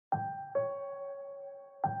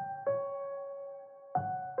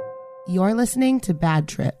You're listening to Bad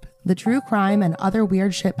Trip, the true crime and other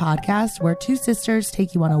weird shit podcast where two sisters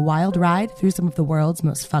take you on a wild ride through some of the world's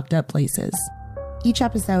most fucked up places. Each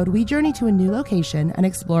episode, we journey to a new location and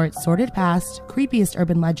explore its sordid past, creepiest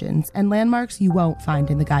urban legends, and landmarks you won't find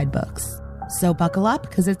in the guidebooks. So buckle up,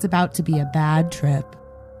 because it's about to be a bad trip.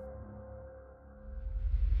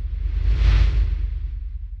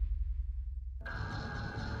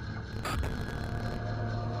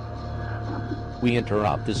 We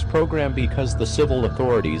interrupt this program because the civil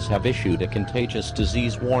authorities have issued a contagious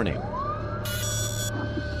disease warning.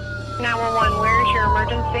 911, where is your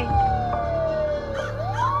emergency?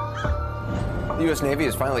 The U.S. Navy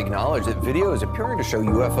has finally acknowledged that videos appearing to show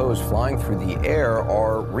UFOs flying through the air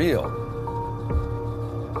are real.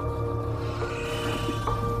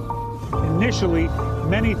 Initially,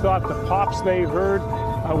 many thought the pops they heard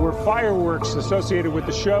were fireworks associated with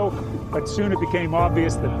the show, but soon it became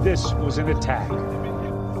obvious that this was an attack.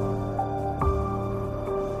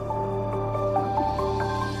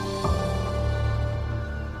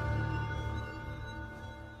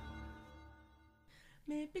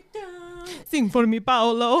 Sing for me,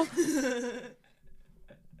 Paolo. Oh,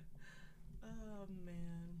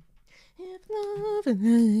 man. If love is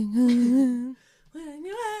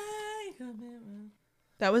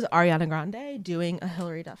that was Ariana Grande doing a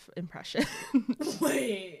Hilary Duff impression.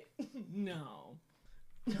 Wait, no.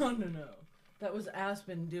 That was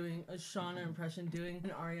Aspen doing a Shauna impression, doing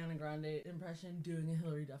an Ariana Grande impression, doing a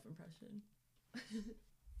Hilary Duff impression.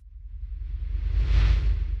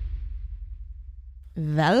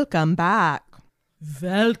 Welcome back.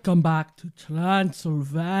 Welcome back to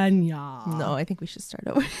Transylvania. No, I think we should start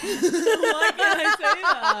over. Why can't I say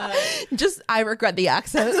that? Just, I regret the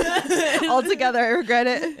accent. Altogether, I regret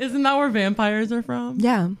it. Isn't that where vampires are from?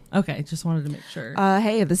 Yeah. Okay, just wanted to make sure.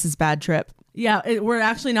 Hey, this is Bad Trip. Yeah, we're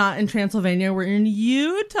actually not in Transylvania. We're in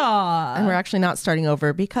Utah. And we're actually not starting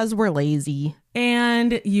over because we're lazy.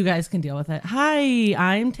 And you guys can deal with it. Hi,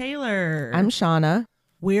 I'm Taylor. I'm Shauna.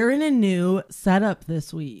 We're in a new setup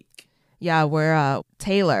this week. Yeah, we're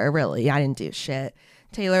Taylor, really. I didn't do shit.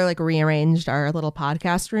 Taylor rearranged our little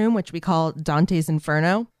podcast room, which we call Dante's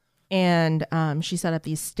Inferno. And she set up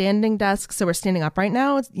these standing desks. So we're standing up right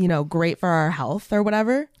now. It's, great for our health or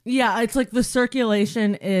whatever. Yeah, it's like the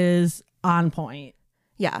circulation is on point.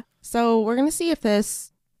 Yeah. So we're going to see if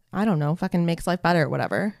this, I don't know, fucking makes life better or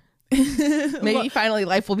whatever. Maybe finally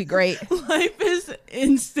life will be great. Life is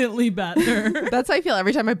instantly better. That's how I feel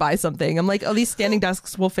every time I buy something. I'm like, oh, these standing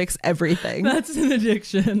desks will fix everything. That's an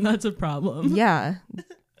addiction. That's a problem. Yeah,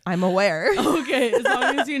 I'm aware. Okay, as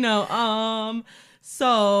long as you know.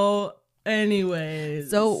 So anyways.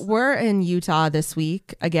 So we're in Utah this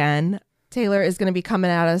week again. Taylor is going to be coming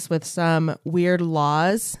at us with some weird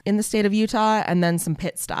laws in the state of Utah and then some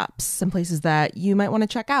pit stops, some places that you might want to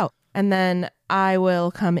check out. And then I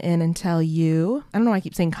will come in and tell you, I don't know why I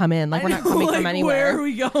keep saying come in, we're not coming from anywhere. Where are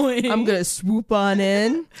we going? I'm going to swoop on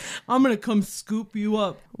in. I'm going to come scoop you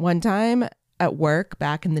up. One time at work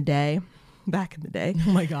back in the day. Oh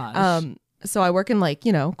my gosh. So I work in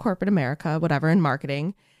corporate America, whatever, in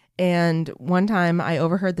marketing. And one time I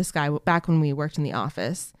overheard this guy back when we worked in the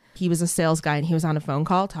office. He was a sales guy and he was on a phone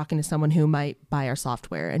call talking to someone who might buy our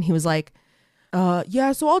software. And he was like,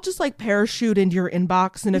 yeah, so I'll just parachute into your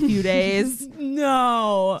inbox in a few days.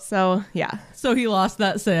 No. So, yeah. So he lost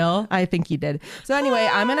that sale? I think he did. So anyway,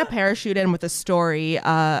 I'm going to parachute in with a story,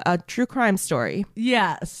 a true crime story.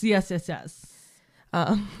 Yes.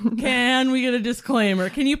 Can we get a disclaimer?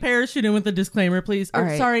 Can you parachute in with a disclaimer, please? All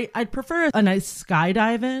right. Sorry, I'd prefer a nice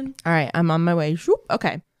skydive in. All right, I'm on my way. Shoop.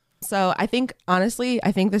 Okay. So honestly,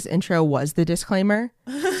 I think this intro was the disclaimer.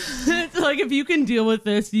 It's like, if you can deal with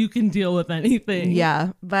this, you can deal with anything.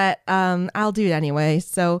 Yeah, but I'll do it anyway.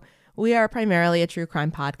 So we are primarily a true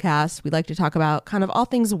crime podcast. We like to talk about kind of all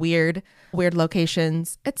things weird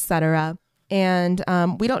locations, etc. And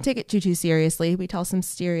we don't take it too seriously. We tell some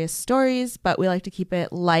serious stories, but we like to keep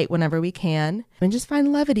it light whenever we can and just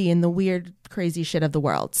find levity in the weird, crazy shit of the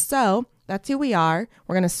world. So that's who we are.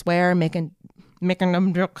 We're going to swear, making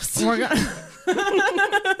them jokes.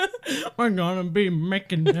 We're gonna be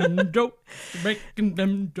making them jokes.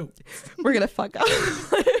 We're gonna fuck up.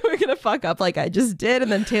 We're gonna fuck up like I just did,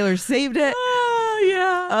 and then Taylor saved it.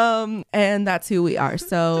 Yeah. And that's who we are.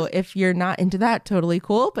 So if you're not into that, totally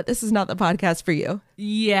cool. But this is not the podcast for you.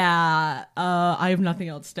 Yeah. I have nothing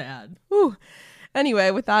else to add. Ooh.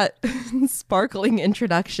 Anyway, with that sparkling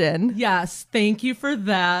introduction. Yes, thank you for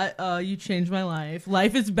that. You changed my life.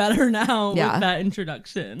 Life is better now with that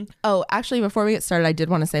introduction. Oh, actually, before we get started, I did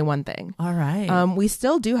want to say one thing. All right. We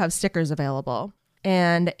still do have stickers available.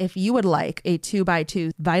 And if you would like a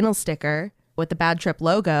 2x2 vinyl sticker with the Bad Trip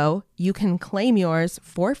logo, you can claim yours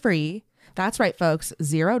for free. That's right, folks,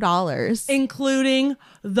 $0. Including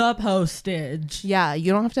the postage. Yeah,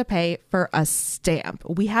 you don't have to pay for a stamp.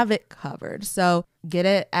 We have it covered. So get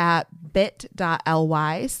it at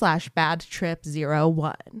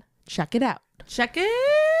bit.ly/badtrip01. Check it out. Check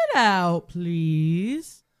it out,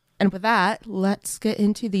 please. And with that, let's get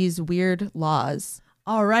into these weird laws.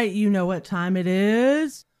 All right, you know what time it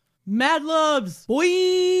is. Mad Libs,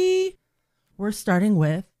 boy. We're starting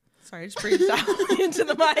with... Sorry, I just breathed out into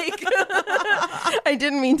the mic. I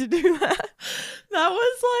didn't mean to do that. That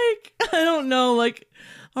was like, I don't know, like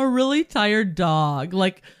a really tired dog.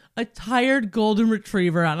 Like a tired golden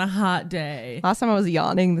retriever on a hot day. Last time I was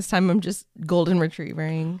yawning. This time I'm just golden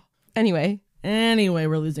retrievering. Anyway,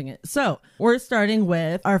 we're losing it. So we're starting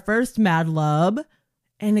with our first Mad Lub.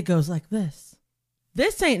 And it goes like this.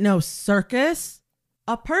 This ain't no circus.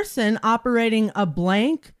 A person operating a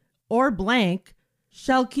blank or blank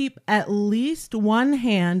shall keep at least one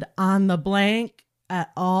hand on the blank at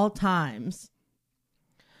all times.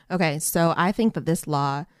 Okay, so I think that this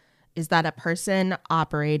law is that a person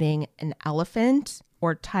operating an elephant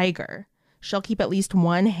or tiger shall keep at least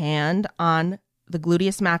one hand on the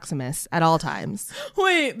gluteus maximus at all times.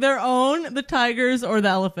 Wait, their own? The tigers or the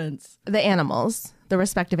elephants? The animals, the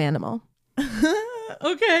respective animal.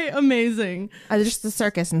 Okay, amazing. Just the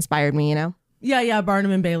circus inspired me, you know? Yeah,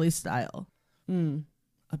 Barnum and Bailey style.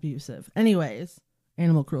 Abusive. Anyways,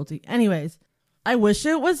 animal cruelty. Anyways, I wish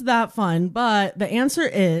it was that fun, but the answer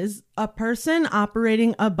is a person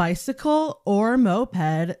operating a bicycle or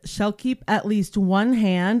moped shall keep at least one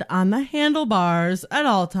hand on the handlebars at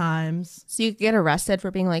all times. So you could get arrested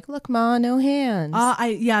for being like, look, Ma, no hands.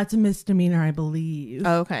 It's a misdemeanor, I believe.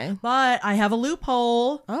 Oh, okay. But I have a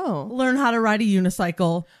loophole. Oh. Learn how to ride a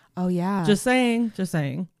unicycle. Oh, yeah. Just saying.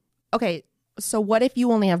 Okay, so what if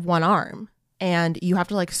you only have one arm and you have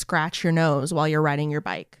to like scratch your nose while you're riding your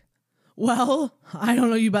bike? Well, I don't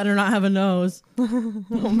know. You better not have a nose.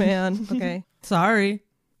 Oh, man. Okay. Sorry.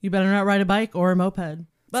 You better not ride a bike or a moped.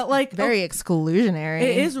 But like... Very exclusionary.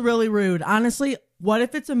 It is really rude. Honestly, what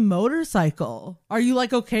if it's a motorcycle? Are you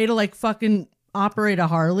like okay to like fucking operate a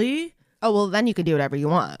Harley? Oh, well, then you can do whatever you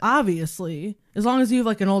want. Obviously. As long as you have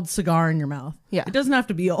like an old cigar in your mouth. Yeah. It doesn't have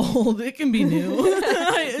to be old. It can be new.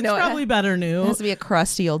 It's probably better new. It has to be a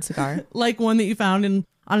crusty old cigar. Like one that you found in,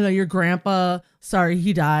 I don't know, your grandpa. Sorry,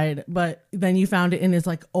 he died. But then you found it in his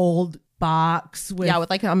like old box. With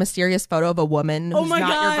like a mysterious photo of a woman who's not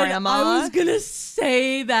your grandma. I was going to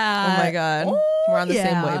say that. Oh my God. We're on the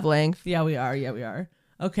same wavelength. Yeah, we are.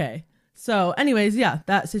 Okay. So anyways, yeah,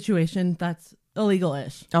 that situation, that's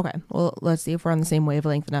illegal-ish. Okay. Well, let's see if we're on the same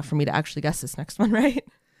wavelength enough for me to actually guess this next one, right?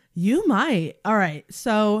 You might. All right.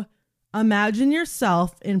 So imagine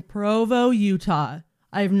yourself in Provo, Utah.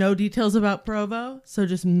 I have no details about Provo, so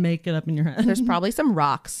just make it up in your head. There's probably some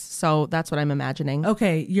rocks, so that's what I'm imagining.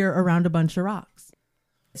 Okay, you're around a bunch of rocks.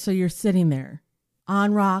 So you're sitting there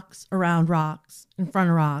on rocks, around rocks, in front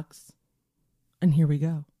of rocks. And here we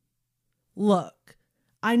go. Look,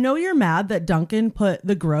 I know you're mad that Duncan put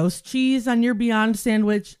the gross cheese on your Beyond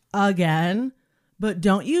sandwich again, but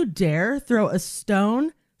don't you dare throw a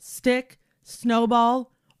stone, stick,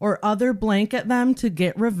 snowball, or other blank at them to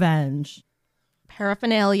get revenge.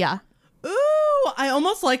 Paraphernalia. Ooh, I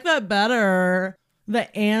almost like that better.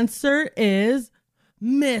 The answer is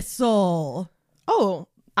missile. Oh,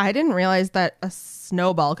 I didn't realize that a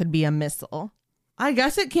snowball could be a missile. I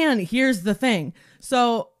guess it can. Here's the thing.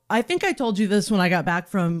 So I think I told you this when I got back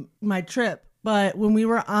from my trip, but when we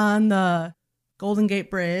were on the Golden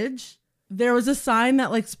Gate Bridge, there was a sign that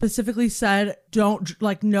like specifically said, don't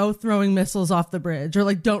like no throwing missiles off the bridge or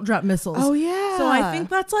like don't drop missiles. Oh, yeah. So I think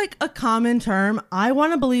that's like a common term. I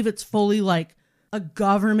want to believe it's fully like a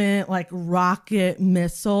government like rocket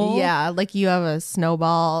missile. Yeah, like you have a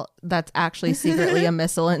snowball that's actually secretly a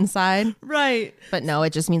missile inside. Right. But no,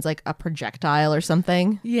 it just means like a projectile or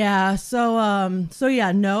something. Yeah. So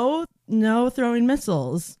yeah, no throwing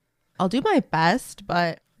missiles. I'll do my best,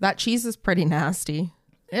 but that cheese is pretty nasty.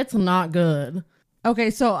 It's not good. Okay,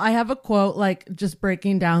 so I have a quote, like just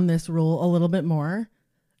breaking down this rule a little bit more.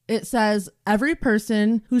 It says, every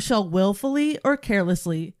person who shall willfully or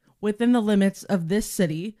carelessly, within the limits of this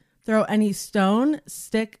city, throw any stone,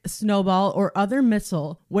 stick, snowball, or other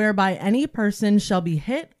missile whereby any person shall be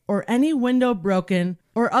hit or any window broken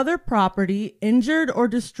or other property injured or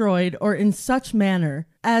destroyed or in such manner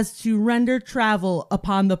as to render travel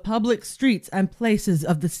upon the public streets and places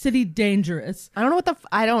of the city dangerous. I don't know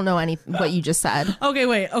I don't know what you just said. Okay,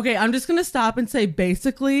 wait. Okay, I'm just going to stop and say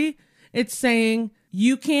basically it's saying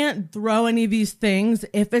you can't throw any of these things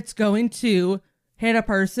if it's going to hit a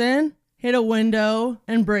person, hit a window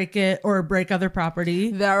and break it or break other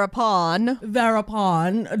property. Thereupon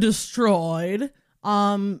Destroyed.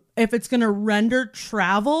 If it's going to render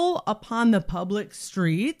travel upon the public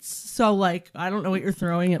streets. So like, I don't know what you're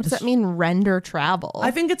throwing at. What does that mean, render travel?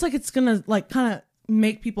 I think it's like, it's going to like kind of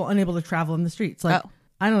make people unable to travel in the streets. Like,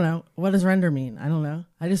 I don't know. What does render mean? I don't know.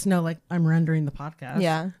 I just know like I'm rendering the podcast.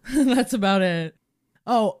 Yeah. That's about it.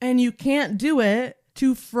 Oh, and you can't do it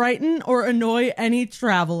to frighten or annoy any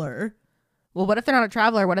traveler. Well, what if they're not a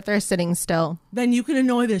traveler? What if they're sitting still? Then you can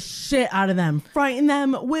annoy the shit out of them. Frighten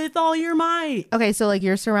them with all your might. Okay, so like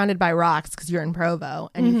you're surrounded by rocks because you're in Provo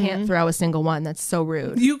and you can't throw a single one. That's so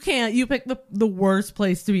rude. You can't. You pick the worst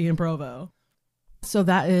place to be in Provo. So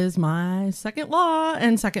that is my second law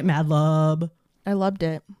and second Mad Lub. I loved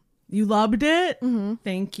it. You loved it? Mm-hmm.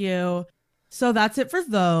 Thank you. So that's it for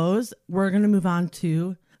those. We're going to move on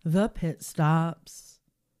to the pit stops.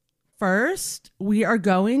 First, we are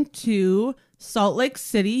going to Salt Lake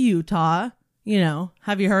City, Utah. You know,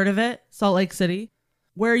 have you heard of it? Salt Lake City,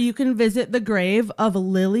 where you can visit the grave of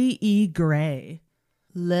Lily E. Gray.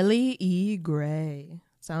 Lily E. Gray.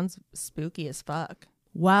 Sounds spooky as fuck.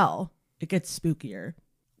 Well, it gets spookier.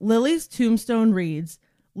 Lily's tombstone reads,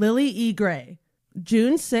 Lily E. Gray,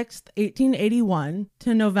 June 6th, 1881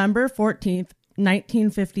 to November 14th,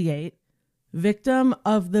 1958. Victim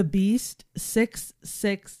of the Beast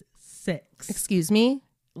 666. Excuse me?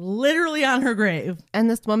 Literally on her grave. And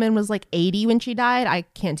this woman was like 80 when she died? I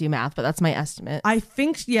can't do math, but that's my estimate. I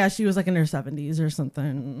think, yeah, she was like in her 70s or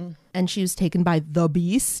something. And she was taken by the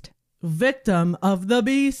Beast? Victim of the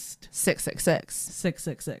Beast 666.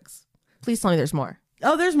 666. Please tell me there's more.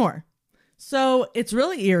 Oh, there's more. So it's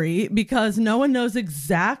really eerie because no one knows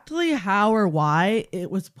exactly how or why it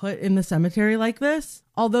was put in the cemetery like this.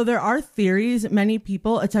 Although there are theories, many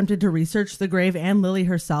people attempted to research the grave and Lily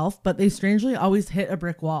herself, but they strangely always hit a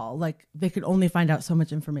brick wall. Like they could only find out so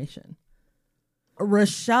much information.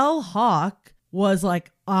 Rochelle Hawk was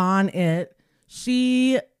like on it.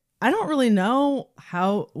 I don't really know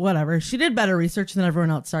how, whatever. She did better research than everyone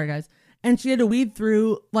else. Sorry, guys. And she had to weed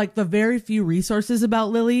through like the very few resources about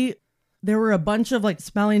Lily. There were a bunch of like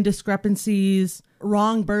spelling discrepancies,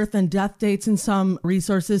 wrong birth and death dates in some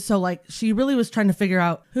resources. So like she really was trying to figure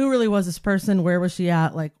out who really was this person, where was she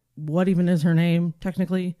at, like what even is her name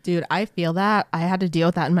technically. Dude, I feel that. I had to deal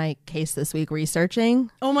with that in my case this week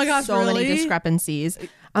researching. Oh my gosh, so really? many discrepancies.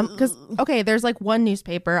 Because, okay, there's like one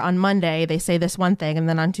newspaper on Monday, they say this one thing, and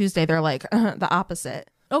then on Tuesday they're like the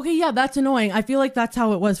opposite. Okay, yeah, that's annoying. I feel like that's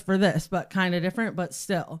how it was for this, but kind of different, but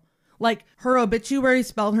still. Like her obituary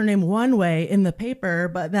spelled her name one way in the paper,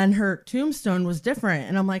 but then her tombstone was different.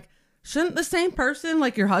 And I'm like, shouldn't the same person,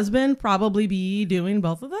 like your husband, probably be doing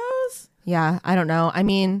both of those? Yeah, I don't know. I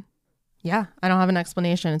mean, yeah, I don't have an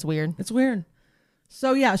explanation. It's weird. It's weird.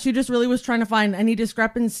 So yeah, she just really was trying to find any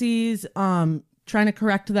discrepancies, trying to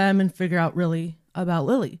correct them and figure out really about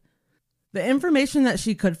Lily. The information that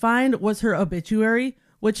she could find was her obituary,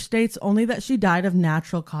 which states only that she died of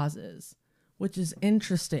natural causes. Which is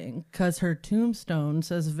interesting because her tombstone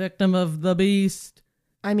says victim of the beast.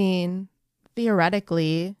 I mean,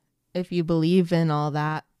 theoretically, if you believe in all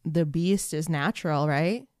that, the beast is natural,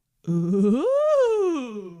 right?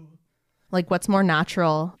 Ooh. Like, what's more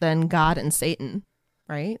natural than God and Satan,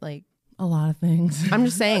 right? Like, a lot of things. I'm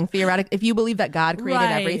just saying, theoretically, if you believe that God created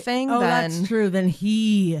everything, then... that's true. Then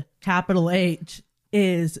he, capital H,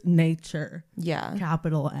 is nature. Yeah.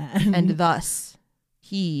 Capital N. And thus...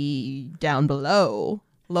 he down below,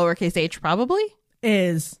 lowercase h probably,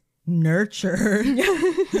 is nurture.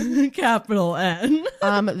 Capital N.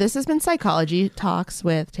 This has been Psychology Talks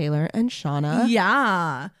with Taylor and Shauna.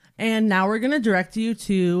 Yeah. And now we're going to direct you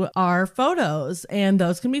to our photos. And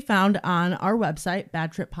those can be found on our website,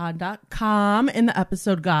 badtrippod.com, in the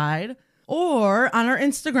episode guide, or on our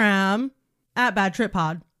Instagram at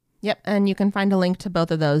badtrippod. Yep. And you can find a link to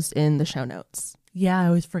both of those in the show notes. Yeah, I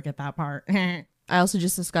always forget that part. I also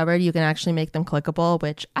just discovered you can actually make them clickable,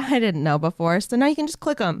 which I didn't know before. So now you can just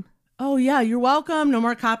click them. Oh, yeah. You're welcome. No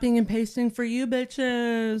more copying and pasting for you,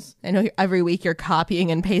 bitches. I know every week you're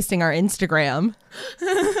copying and pasting our Instagram.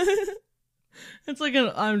 It's like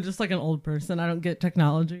I'm just like an old person. I don't get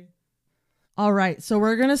technology. All right. So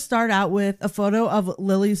we're going to start out with a photo of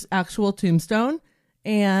Lily's actual tombstone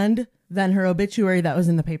and then her obituary that was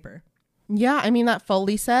in the paper. Yeah, I mean, that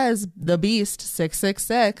fully says the beast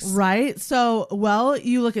 666. Right. So, well,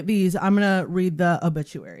 you look at these. I'm going to read the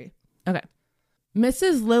obituary. Okay.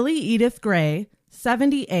 Mrs. Lily Edith Gray,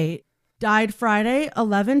 78, died Friday,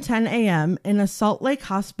 11:10 a.m. in a Salt Lake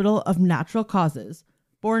hospital of natural causes.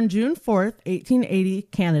 Born June 4th, 1880,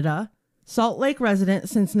 Canada. Salt Lake resident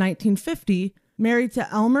since 1950. Married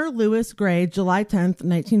to Elmer Lewis Gray, July 10th,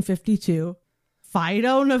 1952.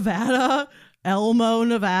 Fido, Nevada. Elmo,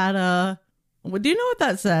 Nevada. Do you know what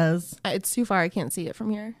that says? It's too far. I can't see it from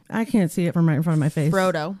here. I can't see it from right in front of my face.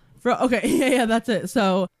 Frodo. Okay, yeah, that's it.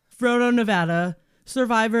 So, Frodo, Nevada.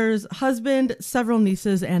 Survivors, husband, several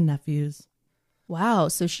nieces, and nephews. Wow.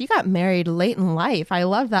 So she got married late in life. I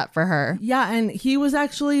love that for her. Yeah, and he was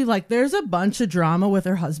actually like, there's a bunch of drama with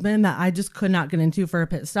her husband that I just could not get into for a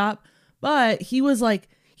pit stop. But he was like,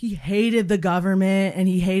 he hated the government and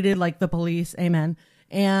he hated like the police. Amen.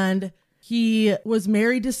 And he was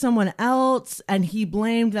married to someone else and he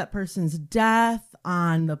blamed that person's death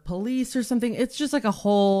on the police or something. It's just like a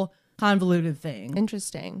whole convoluted thing.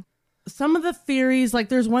 Interesting. Some of the theories, like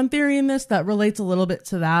there's one theory in this that relates a little bit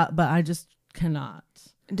to that, but I just cannot.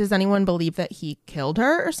 Does anyone believe that he killed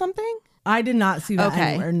her or something? I did not see that okay.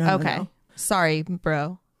 anywhere. No, okay. No. Sorry,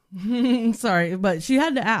 bro. Sorry, but she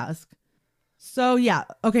had to ask. So yeah,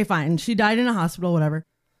 okay, fine. She died in a hospital, whatever.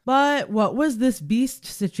 But what was this beast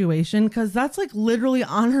situation? Because that's like literally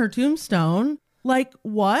on her tombstone. Like,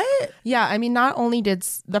 what? Yeah, I mean, not only did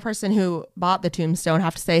the person who bought the tombstone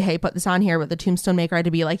have to say, hey, put this on here, but the tombstone maker had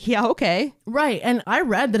to be like, yeah, okay. Right. And I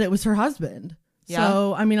read that it was her husband. Yeah.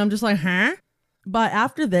 So, I mean, I'm just like, huh? But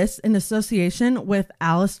after this, an association with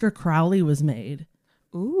Aleister Crowley was made.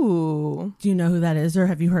 Ooh. Do you know who that is, or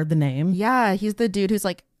have you heard the name? Yeah, he's the dude who's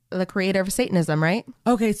like the creator of Satanism, right?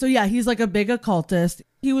 Okay, so yeah, he's like a big occultist.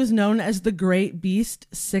 He was known as the Great Beast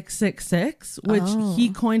 666, which he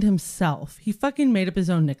coined himself. He fucking made up his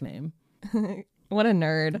own nickname. What a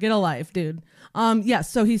nerd. Get a life, dude. Yeah,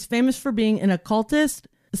 so he's famous for being an occultist,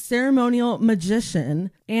 ceremonial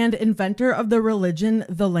magician, and inventor of the religion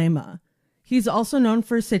Thelema. He's also known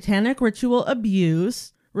for satanic ritual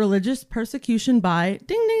abuse, religious persecution by,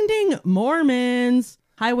 ding, ding, ding, Mormons,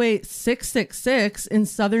 Highway 666 in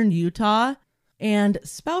southern Utah, and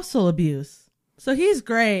spousal abuse. So he's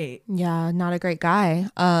great. Yeah, not a great guy.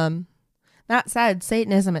 That said,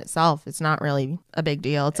 Satanism itself is not really a big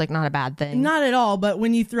deal. It's like not a bad thing. Not at all, but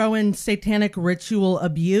when you throw in satanic ritual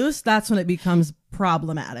abuse, that's when it becomes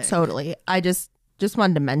problematic. Totally. I just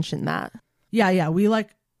wanted to mention that. Yeah, we like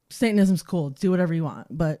Satanism's cool. Do whatever you want,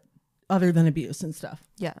 but other than abuse and stuff.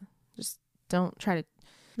 Yeah. Just don't try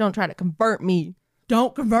to convert me.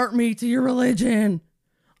 Don't convert me to your religion.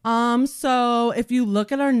 So if you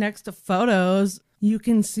look at our next photos, you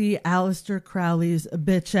can see Aleister Crowley's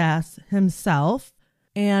bitch ass himself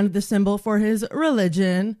and the symbol for his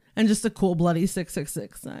religion and just a cool bloody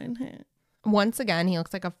 666 sign. Once again, he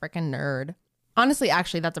looks like a freaking nerd. Honestly,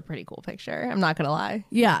 actually, that's a pretty cool picture. I'm not going to lie.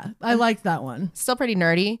 Yeah, I like that one. Still pretty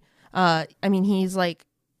nerdy. I mean, he's like,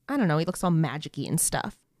 I don't know, he looks all magic-y and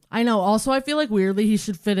stuff. I know. Also, I feel like weirdly he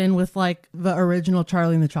should fit in with like the original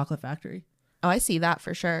Charlie and the Chocolate Factory. Oh, I see that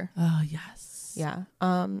for sure. Oh, yes. Yeah.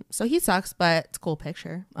 So he sucks, but it's a cool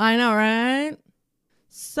picture. I know, right?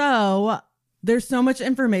 So there's so much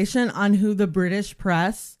information on who the British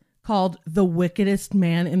press called the wickedest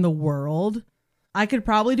man in the world. I could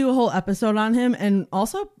probably do a whole episode on him, and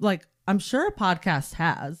also like I'm sure a podcast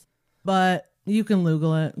has, but you can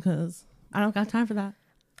Google it because I don't got time for that.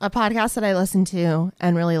 A podcast that I listen to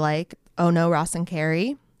and really like, Oh No, Ross and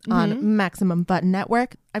Carrie on Maximum Button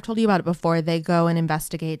Network. I've told you about it before. They go and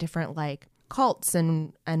investigate different like cults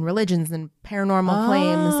and religions and paranormal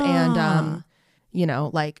claims and, you know,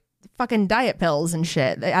 like fucking diet pills and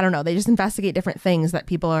shit. I don't know. They just investigate different things that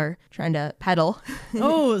people are trying to peddle.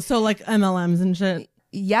 Oh, so like MLMs and shit.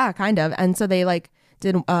 Yeah, kind of. And so they like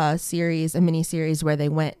did a mini series where they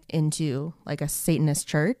went into like a Satanist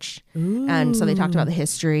church. Ooh. And so they talked about the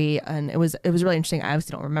history, and it was really interesting. I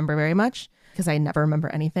obviously don't remember very much because I never remember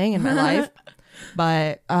anything in my life.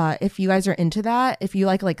 But if you guys are into that, if you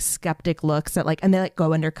like skeptic looks at like, and they like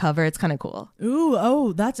go undercover, it's kind of cool. Ooh,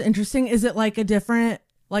 oh, that's interesting. Is it like a different,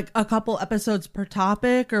 like a couple episodes per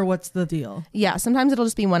topic, or what's the deal? Yeah, sometimes it'll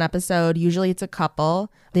just be one episode. Usually it's a couple.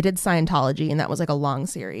 They did Scientology, and that was like a long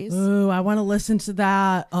series. Ooh, I want to listen to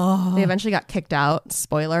that. Oh, they eventually got kicked out.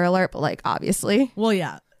 Spoiler alert, but like obviously. Well,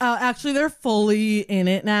 yeah. Actually, they're fully in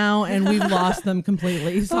it now, and we've lost them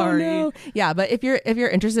completely. Sorry. Oh, no. Yeah, but if you're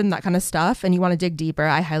interested in that kind of stuff and you want to dig deeper,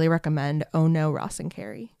 I highly recommend Oh No, Ross and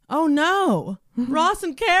Carrie. Oh no, Ross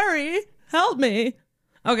and Carrie, help me.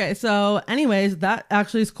 Okay, so anyways, that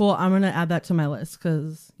actually is cool. I'm going to add that to my list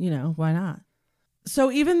because, you know, why not?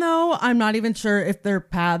 So even though I'm not even sure if their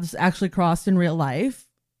paths actually crossed in real life,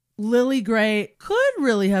 Lily Gray could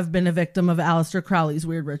really have been a victim of Aleister Crowley's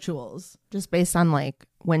weird rituals. Just based on like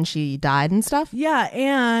when she died and stuff? Yeah,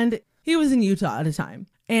 and he was in Utah at a time,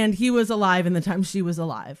 and he was alive in the time she was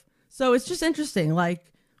alive. So it's just interesting,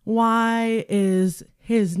 like, why is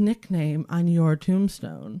his nickname on your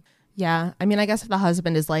tombstone. Yeah. I mean, I guess if the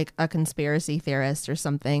husband is like a conspiracy theorist or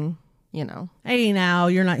something, you know. Hey, now,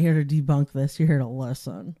 you're not here to debunk this. You're here to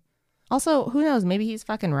listen. Also, who knows? Maybe he's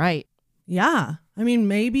fucking right. Yeah. I mean,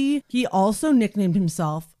 maybe he also nicknamed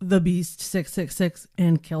himself the Beast 666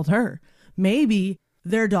 and killed her. Maybe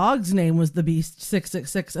their dog's name was the Beast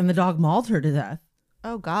 666 and the dog mauled her to death.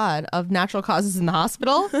 Oh, God. Of natural causes in the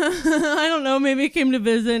hospital? I don't know. Maybe it came to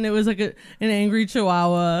visit and it was like an angry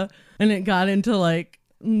chihuahua and it got into like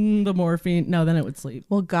the morphine. No, then it would sleep.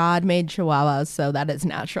 Well, God made chihuahuas, so that is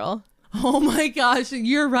natural. Oh my gosh.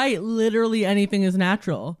 You're right. Literally anything is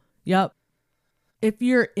natural. Yep. If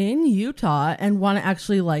you're in Utah and want to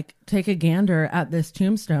actually like take a gander at this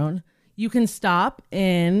tombstone, you can stop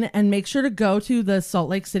in and make sure to go to the Salt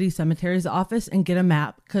Lake City Cemetery's office and get a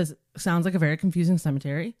map because it sounds like a very confusing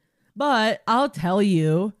cemetery. But I'll tell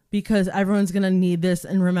you, because everyone's going to need this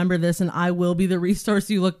and remember this, and I will be the resource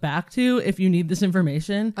you look back to if you need this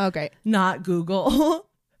information. Okay. Not Google.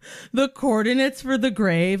 The coordinates for the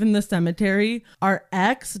grave in the cemetery are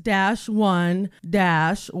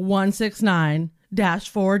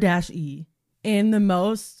X-1-169-4-E in the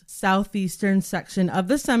most southeastern section of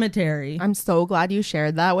the cemetery. I'm so glad you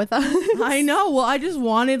shared that with us. I know. Well, I just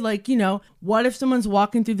wanted, like, you know, what if someone's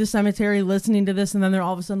walking through the cemetery listening to this and then they're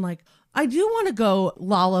all of a sudden like, I do want to go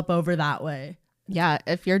lollop over that way. Yeah,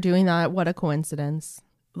 if you're doing that, what a coincidence.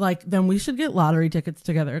 Like, then we should get lottery tickets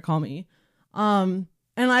together. Call me. And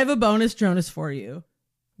I have a bonus Jonas for you.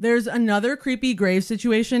 There's another creepy grave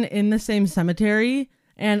situation in the same cemetery,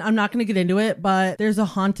 and I'm not going to get into it, but there's a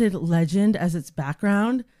haunted legend as its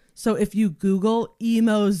background. So if you Google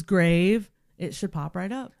Emo's grave, it should pop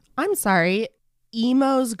right up. I'm sorry,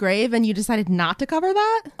 Emo's grave, and you decided not to cover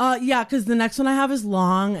that? Yeah, because the next one I have is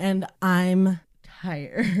long, and I'm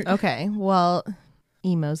tired. Okay, well,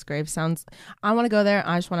 Emo's grave sounds... I want to go there.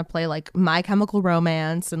 I just want to play, like, My Chemical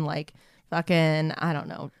Romance and, like... fucking, I don't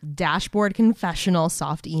know, Dashboard Confessional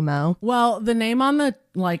soft emo. Well, the name on the,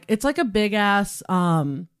 like, it's like a big ass,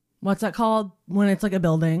 what's that called? When it's like a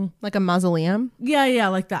building. Like a mausoleum? Yeah,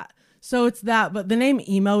 like that. So it's that, but the name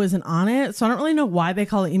emo isn't on it. So I don't really know why they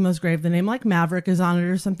call it Emo's grave. The name like Maverick is on it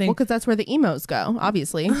or something. Well, because that's where the emos go,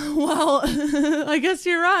 obviously. Well, I guess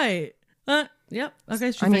you're right. Yep.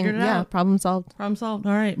 Okay, she figured it out. Problem solved. Problem solved.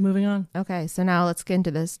 All right, moving on. Okay, so now let's get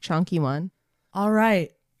into this chunky one. All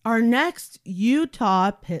right. Our next Utah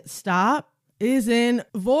pit stop is in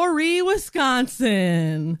Voorhee,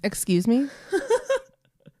 Wisconsin. Excuse me?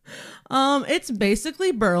 It's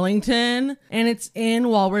basically Burlington, and it's in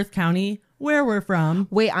Walworth County, where we're from.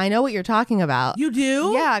 Wait, I know what you're talking about. You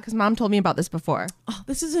do? Yeah, because Mom told me about this before. Oh,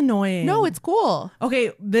 this is annoying. No, it's cool.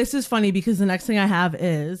 Okay, this is funny because the next thing I have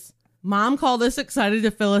is... Mom called us excited to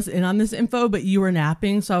fill us in on this info, but you were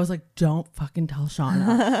napping. So I was like, don't fucking tell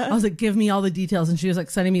Shauna. I was like, give me all the details. And she was like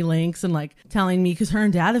sending me links and like telling me because her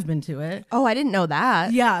and dad have been to it. Oh, I didn't know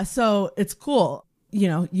that. Yeah. So it's cool. You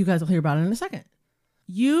know, you guys will hear about it in a second.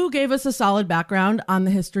 You gave us a solid background on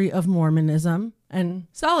the history of Mormonism, and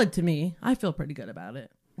solid to me. I feel pretty good about it.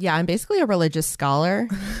 Yeah, I'm basically a religious scholar.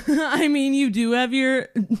 I mean, you do have your,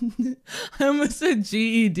 I almost said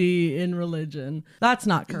GED in religion. That's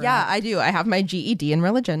not correct. Yeah, I do. I have my GED in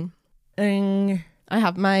religion. I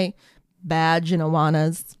have my badge in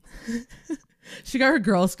Awanas. She got her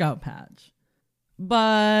Girl Scout patch.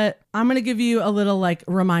 But I'm going to give you a little like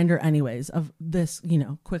reminder anyways of this, you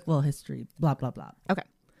know, quick little history, blah, blah, blah. Okay.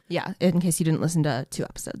 Yeah, in case you didn't listen to 2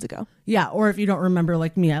 episodes ago. Yeah, or if you don't remember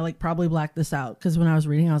like me, I like probably blacked this out because when I was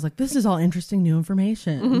reading, I was like, this is all interesting new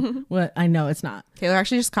information. What? I know it's not. Taylor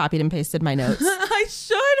actually just copied and pasted my notes. I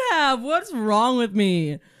should have. What's wrong with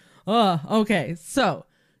me? Okay. So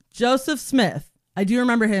Joseph Smith, I do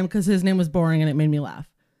remember him because his name was boring and it made me laugh,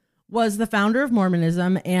 was the founder of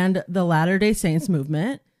Mormonism and the Latter-day Saints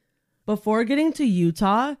movement. Before getting to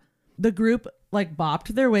Utah, the group like bopped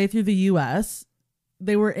their way through the U.S.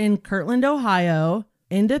 They were in Kirtland, Ohio,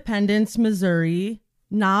 Independence, Missouri,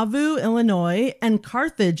 Nauvoo, Illinois, and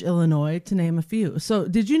Carthage, Illinois, to name a few. So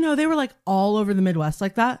did you know they were like all over the Midwest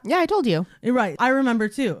like that? Yeah, I told you. Right. I remember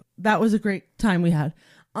too. That was a great time we had.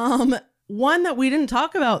 One that we didn't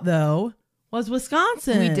talk about though was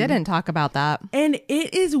Wisconsin. We didn't talk about that. And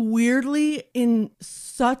it is weirdly in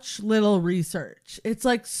such little research. It's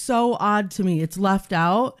like so odd to me. It's left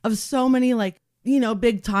out of so many like, you know,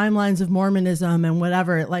 big timelines of Mormonism and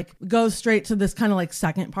whatever. It like goes straight to this kind of like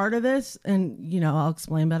second part of this. And, you know, I'll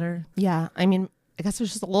explain better. Yeah. I mean, I guess it was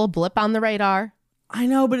just a little blip on the radar. I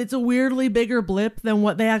know, but it's a weirdly bigger blip than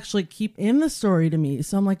what they actually keep in the story to me.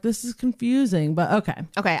 So I'm like, this is confusing, but okay.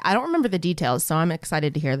 Okay. I don't remember the details, so I'm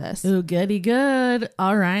excited to hear this. Ooh, goody good.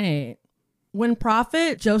 All right. When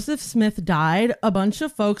Prophet Joseph Smith died, a bunch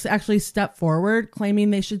of folks actually stepped forward claiming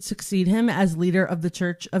they should succeed him as leader of the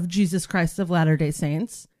Church of Jesus Christ of Latter-day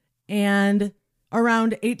Saints. And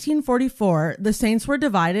around 1844, the saints were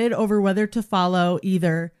divided over whether to follow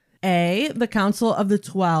either A, the Council of the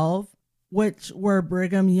 12, which were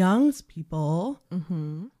Brigham Young's people,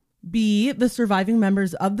 B, the surviving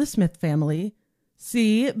members of the Smith family,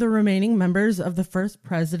 C, the remaining members of the First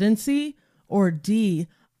Presidency, or D,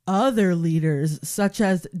 other leaders such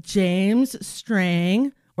as James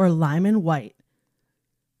Strang or Lyman White.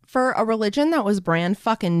 For a religion that was brand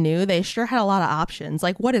fucking new, they sure had a lot of options.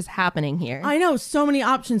 Like, what is happening here? I know, so many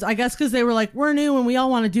options. I guess because they were like, we're new and we all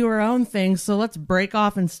want to do our own thing, so let's break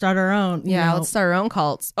off and start our own. Yeah, let's start our own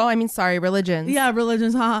cults. Oh, I mean, sorry, religions. Yeah,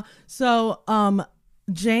 religions, haha. So,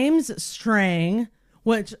 James Strang,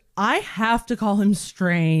 which I have to call him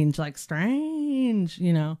Strange, like strange,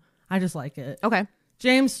 you know. I just like it. Okay.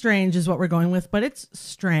 James Strange is what we're going with, but it's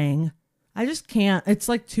Strang. I just can't. It's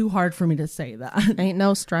like too hard for me to say that. Ain't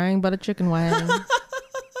no strang but a chicken wing.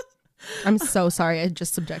 I'm so sorry. I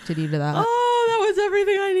just subjected you to that. Oh, that was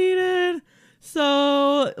everything I needed.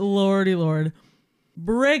 So, lordy lord.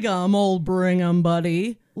 Brigham, old Brigham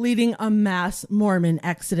buddy, leading a mass Mormon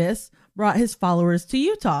exodus, brought his followers to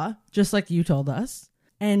Utah, just like you told us.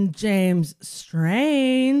 And James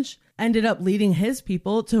Strange ended up leading his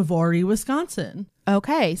people to Voree, Wisconsin.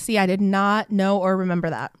 Okay. See, I did not know or remember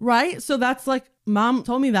that. Right? So that's like, Mom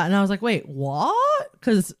told me that, and I was like, wait, what?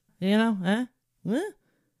 Because, you know,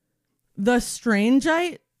 The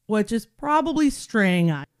Strangite, which is probably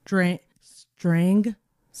Strangite. Strangite?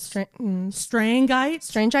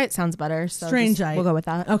 Strangite sounds better. So Strangite. We'll go with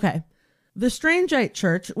that. Okay. The Strangite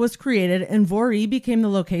Church was created, and Voree became the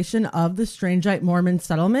location of the Strangite Mormon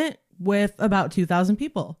settlement with about 2,000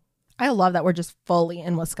 people. I love that we're just fully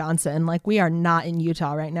in Wisconsin. Like, we are not in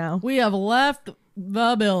Utah right now. We have left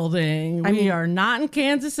the building. We are not in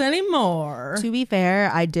Kansas anymore. To be fair,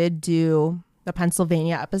 I did do the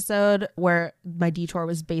Pennsylvania episode where my detour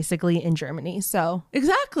was basically in Germany. So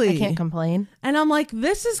exactly. I can't complain. And I'm like,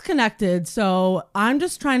 this is connected. So I'm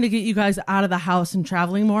just trying to get you guys out of the house and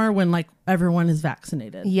traveling more when like everyone is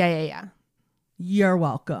vaccinated. Yeah. You're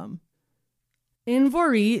welcome. In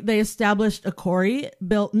Voree, they established a quarry,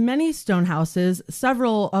 built many stone houses,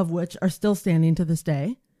 several of which are still standing to this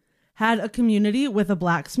day, had a community with a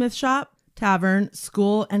blacksmith shop, tavern,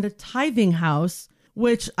 school, and a tithing house,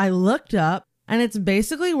 which I looked up, and it's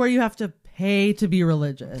basically where you have to pay to be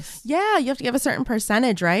religious. Yeah, you have to give a certain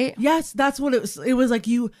percentage, right? Yes, that's what it was. It was like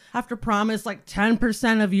you have to promise like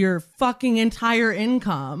 10% of your fucking entire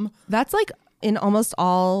income. That's like in almost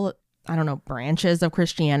all, I don't know, branches of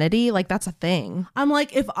Christianity. Like, that's a thing. I'm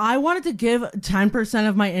like, if I wanted to give 10%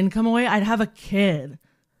 of my income away, I'd have a kid.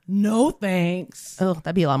 No thanks. Oh,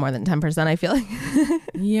 that'd be a lot more than 10%, I feel like.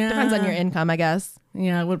 Yeah. Depends on your income, I guess.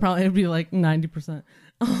 Yeah, it'd be like 90%.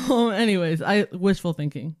 Anyways, wishful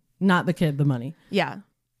thinking. Not the kid, the money. Yeah.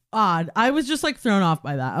 Odd. I was just like thrown off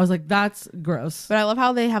by that. I was like, that's gross. But I love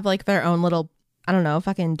how they have like their own little, I don't know,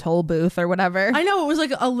 fucking toll booth or whatever. I know, it was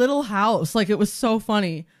like a little house. Like, it was so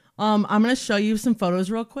funny. I'm going to show you some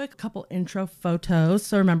photos real quick. A couple intro photos.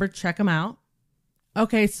 So remember, check them out.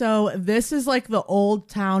 Okay, so this is like the old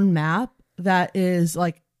town map that is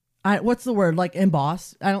like, what's the word? Like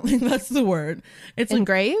embossed? I don't think that's the word. It's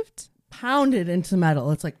engraved? Like pounded into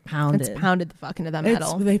metal. It's like pounded. It's pounded the fuck into that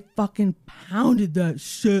metal. They fucking pounded that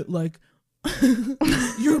shit like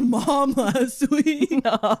your mom last week.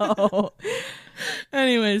 No.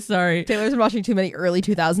 Anyway, sorry. Taylor's been watching too many early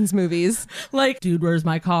 2000s movies. Like, dude, where's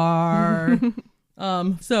my car?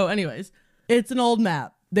 So anyways, it's an old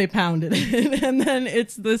map. They pounded it. And then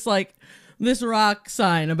it's this rock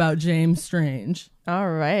sign about James Strange. All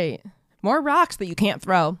right. More rocks that you can't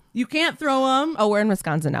throw. You can't throw them. Oh, we're in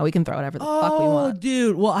Wisconsin now. We can throw whatever the fuck we want. Oh,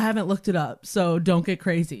 dude. Well, I haven't looked it up, so don't get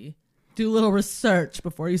crazy. Do a little research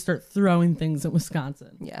before you start throwing things in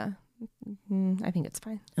Wisconsin. Yeah. I think it's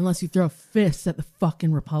fine. Unless you throw fists at the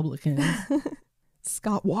fucking Republicans.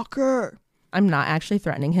 Scott Walker. I'm not actually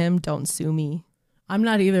threatening him. Don't sue me. I'm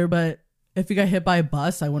not either, but if you got hit by a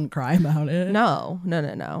bus, I wouldn't cry about it. No.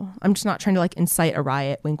 I'm just not trying to like incite a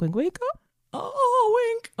riot. Wink, wink, wink.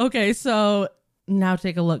 Oh, wink. Okay, so now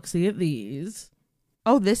take a look. See at these.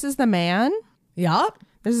 Oh, this is the man? Yup.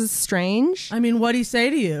 This is strange. I mean, what'd he say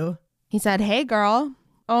to you? He said, hey, girl.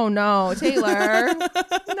 Oh, no, Taylor.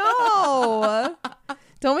 No.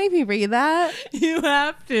 Don't make me read that. You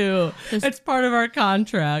have to. It's part of our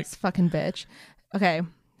contract. This fucking bitch. Okay.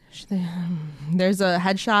 There's a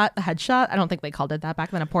headshot. A headshot? I don't think they called it that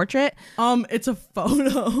back then. A portrait? It's a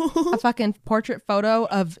photo. A fucking portrait photo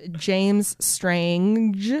of James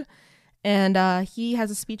Strange. And he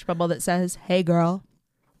has a speech bubble that says, "Hey girl,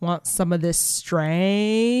 want some of this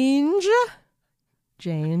Strange?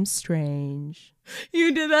 James Strange."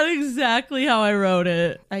 You did that exactly how I wrote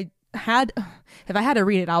it. If I had to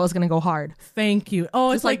read it, I was going to go hard. Thank you.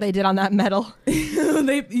 Oh, Just it's like they did on that medal.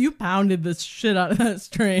 you pounded this shit out of that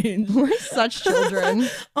Strange. We're such children.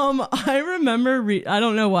 I remember, I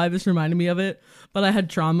don't know why this reminded me of it, but I had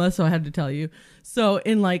trauma, so I had to tell you. So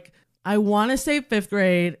in I want to say 5th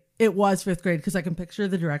grade, it was 5th grade because I can picture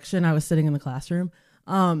the direction I was sitting in the classroom.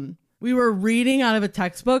 We were reading out of a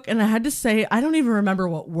textbook and I had to say, I don't even remember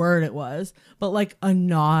what word it was, but a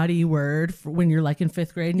naughty word for when you're in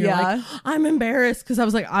 5th grade and you're I'm embarrassed because I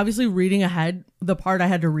was obviously reading ahead the part I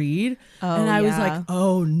had to read. And I was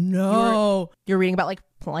oh no. You're reading about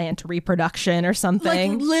plant reproduction or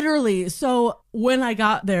something. Literally. So when I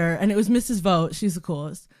got there, and it was Mrs. Vogt, she's the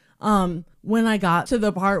coolest. When I got to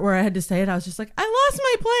the part where I had to say it, I was just I lost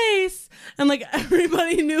my place. And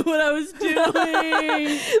everybody knew what I was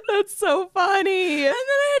doing. That's so funny. And then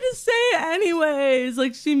I had to say it anyways.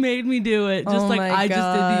 She made me do it. Just I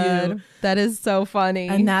just did to you. That is so funny.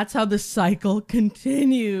 And that's how the cycle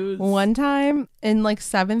continues. One time in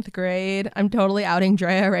 7th grade, I'm totally outing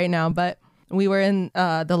Drea right now, but we were in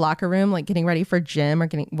the locker room, getting ready for gym or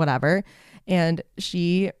getting whatever. And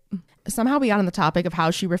somehow we got on the topic of how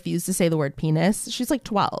she refused to say the word penis. She's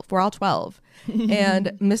 12. We're all 12.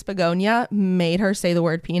 And Miss Begonia made her say the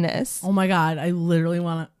word penis. Oh my God. I literally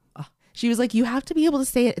want to. She was you have to be able to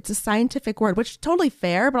say it. It's a scientific word, which is totally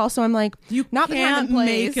fair. But also I'm you not can't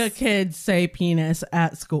make a kid say penis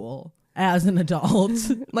at school as an adult.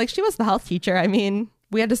 She was the health teacher. I mean,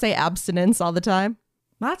 we had to say abstinence all the time.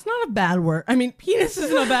 That's not a bad word. I mean, penis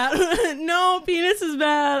isn't a bad. No, penis is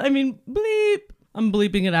bad. I mean, bleep. I'm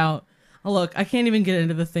bleeping it out. Oh, look, I can't even get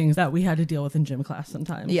into the things that we had to deal with in gym class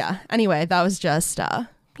sometimes. Yeah. Anyway, that was just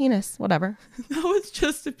penis, whatever. That was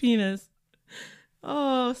just a penis.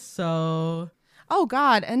 Oh, so. Oh,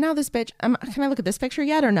 God. And now this bitch. Can I look at this picture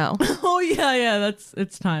yet or no? Oh, yeah.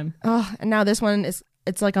 It's time. Oh, and now this one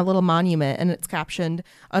it's a little monument and it's captioned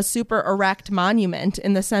 "A super erect monument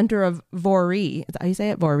in the center of Voree." Is that how you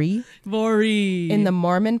say it? Voree? Voree. In the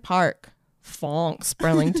Mormon Park. Fonks,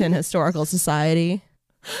 Burlington Historical Society.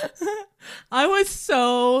 I was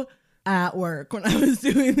so at work when I was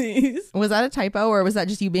doing these. Was that a typo or was that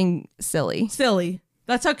just you being silly? Silly.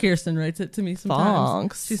 That's how Kirsten writes it to me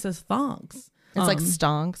sometimes. Fonks. She says fonks. It's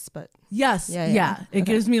stonks, but yes. Yeah. It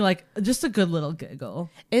gives me just a good little giggle.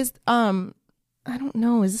 Is I don't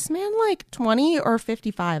know. Is this man 20 or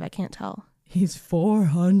 55? I can't tell. He's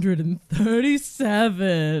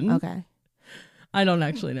 437. Okay. I don't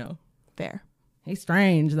actually know. Fair. He's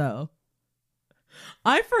strange though.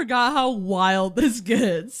 I forgot how wild this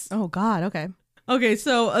gets. Oh, God. Okay. Okay,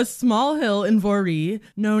 so a small hill in Voree,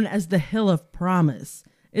 known as the Hill of Promise,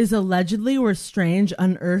 is allegedly where Strange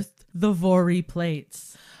unearthed the Voree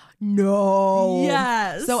plates. No.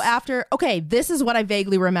 Yes. So this is what I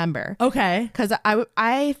vaguely remember. Okay. Because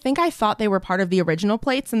I think I thought they were part of the original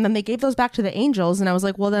plates, and then they gave those back to the Angels, and I was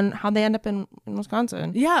well, then how'd they end up in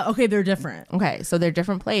Wisconsin? Yeah, okay, they're different. Okay, so they're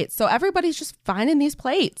different plates. So everybody's just finding these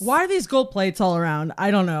plates. Why are these gold plates all around?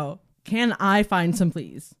 I don't know. Can I find some,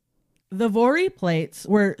 please? The Voree plates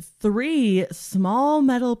were 3 small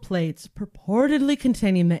metal plates purportedly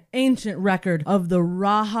containing the ancient record of the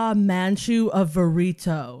Raha Manchu of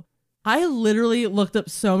Verito. I literally looked up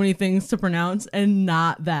so many things to pronounce and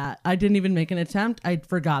not that. I didn't even make an attempt. I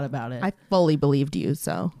forgot about it. I fully believed you,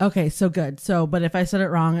 so. Okay, so good. But if I said it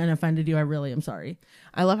wrong and offended you, I really am sorry.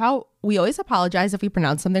 I love how we always apologize if we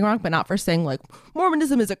pronounce something wrong, but not for saying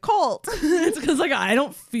Mormonism is a cult. It's because I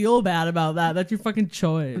don't feel bad about that. That's your fucking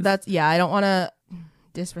choice. I don't want to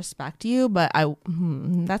disrespect you, but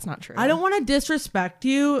that's not true. I don't want to disrespect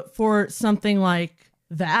you for something like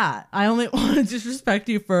that. I only want to disrespect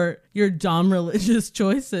you for your dumb religious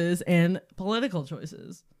choices and political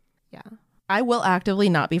choices. Yeah. I will actively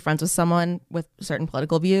not be friends with someone with certain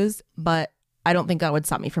political views, but I don't think that would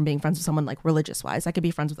stop me from being friends with someone religious wise. I could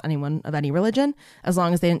be friends with anyone of any religion as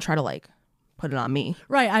long as they didn't try to put it on me.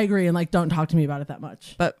 Right. I agree. And don't talk to me about it that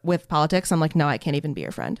much. But with politics, I'm no, I can't even be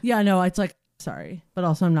your friend. Yeah, no, it's sorry. But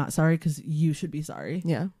also I'm not sorry because you should be sorry.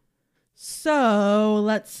 Yeah. So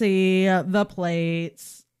let's see the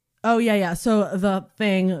plates. Oh, yeah. So the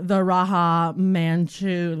Raha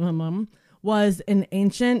Manchu was an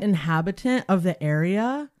ancient inhabitant of the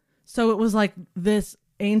area. So it was this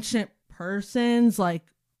ancient person's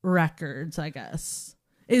records, I guess,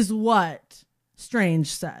 is what Strange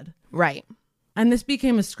said. Right. And this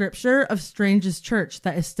became a scripture of Strange's church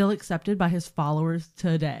that is still accepted by his followers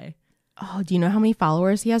today. Oh, do you know how many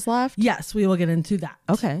followers he has left? Yes, we will get into that.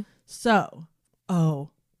 Okay. So,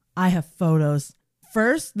 I have photos.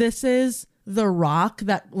 First, this is the rock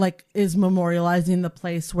that like is memorializing the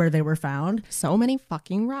place where they were found. So many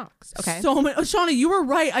fucking rocks. Okay. So many. Oh, Shauna, you were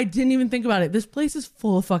right. I didn't even think about it. This place is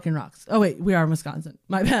full of fucking rocks. Oh wait, we are in Wisconsin.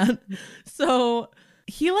 My bad. So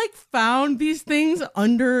he like found these things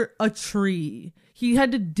under a tree. He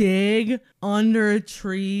had to dig under a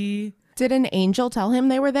tree. Did an angel tell him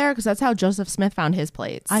they were there? Because that's how Joseph Smith found his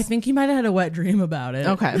plates. I think he might have had a wet dream about it.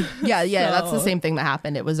 Okay. Yeah, that's the So- same thing that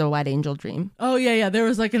happened. It was a wet angel dream. Oh, yeah. There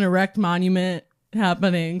was like an erect monument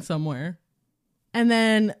happening somewhere. And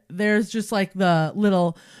then there's just like the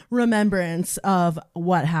little remembrance of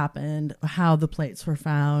what happened, how the plates were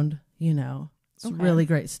found. You know, it's really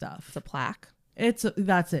great stuff. It's a plaque. That's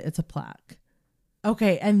it. It's a plaque.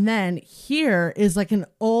 Okay. And then here is like an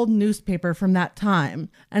old newspaper from that time.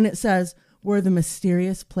 And it says, where the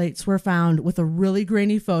mysterious plates were found, with a really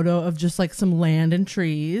grainy photo of just like some land and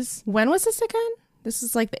trees. When was this again? This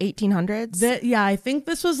is like the 1800s? Yeah, I think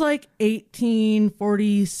this was like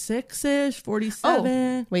 1846-ish,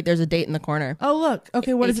 47. Wait, there's a date in the corner. Oh, look.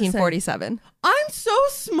 Okay, what does it say? 1847. I'm so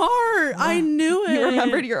smart. I knew it. You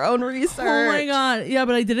remembered your own research. Oh my God. Yeah,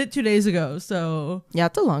 but I did it 2 days ago. So Yeah,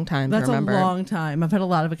 it's a long time that's to remember. a long time. I've had a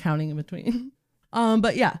lot of accounting in between.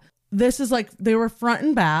 But yeah, this is like they were front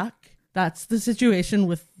and back. That's the situation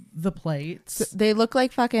with the plates. They look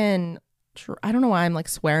like fucking... I don't know why I'm like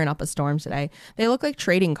swearing up a storm today. They look like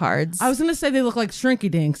trading cards. I was going to say they look like shrinky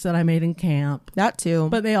dinks that I made in camp. That too.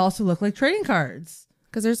 But they also look like trading cards.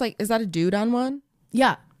 Because there's like, is that a dude on one?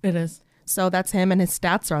 Yeah, it is. So that's him, and his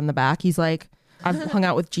stats are on the back. He's like, I've hung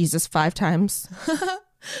out with Jesus 5 times.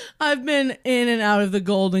 I've been in and out of the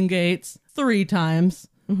Golden Gates 3 times.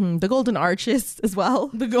 Mm-hmm. The Golden Arches as well.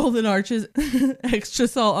 The Golden Arches. Extra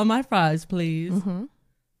salt on my fries, please. Mm-hmm.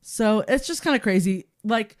 So it's just kind of crazy.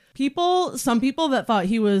 Like some people that thought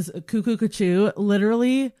he was cuckoo cuckoo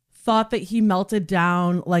literally thought that he melted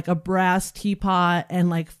down like a brass teapot and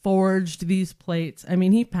like forged these plates. I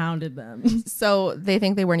mean, he pounded them. So they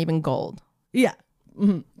think they weren't even gold. Yeah,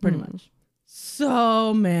 pretty much.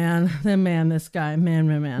 So this guy,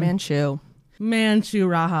 Manchu. Manchu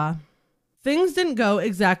Raha. Things didn't go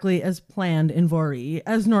exactly as planned in Voree,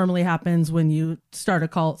 as normally happens when you start a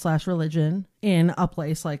cult/religion in a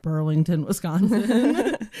place like Burlington,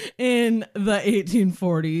 Wisconsin in the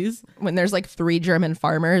 1840s. When there's like 3 German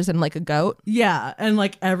farmers and like a goat. Yeah, and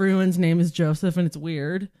like everyone's name is Joseph and it's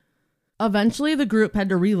weird. Eventually, the group had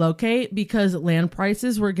to relocate because land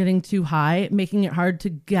prices were getting too high, making it hard to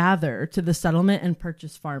gather to the settlement and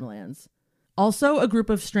purchase farmlands. Also, a group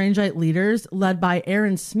of Strangeite leaders led by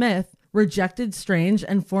Aaron Smith rejected Strange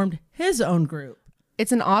and formed his own group.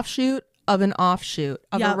 It's an offshoot of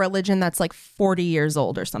a religion that's like 40 years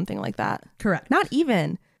old or something like that. Correct. Not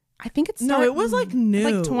even. I think it's No, it was like new.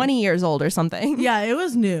 Like 20 years old or something. Yeah, it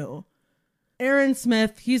was new. Aaron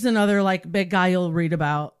Smith, he's another like big guy you'll read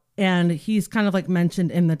about, and he's kind of like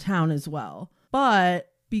mentioned in the town as well.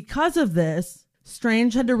 But because of this,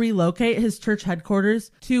 Strange had to relocate his church headquarters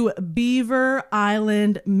to Beaver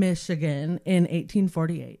Island, Michigan in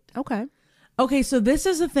 1848. Okay, so this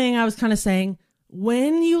is the thing I was kind of saying.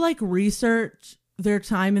 When you like research their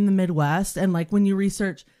time in the Midwest and like when you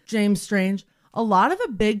research James Strange, a lot of the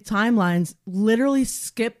big timelines literally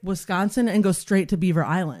skip Wisconsin and go straight to Beaver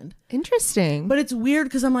Island. Interesting. But it's weird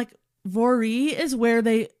because I'm like, Voree is where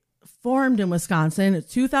they formed in Wisconsin.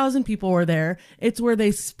 2,000 people were there. It's where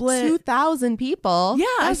they split. 2,000 people? Yeah,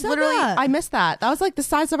 I That's said literally, that. I missed that. That was like the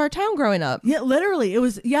size of our town growing up. Yeah, literally. It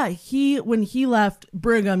was, when he left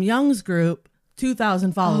Brigham Young's group,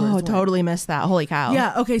 2,000 followers. Oh, went. totally missed that. Holy cow.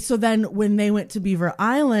 Yeah, okay, so then when they went to Beaver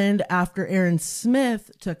Island after Aaron Smith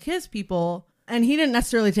took his people, and he didn't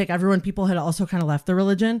necessarily take everyone, people had also kind of left the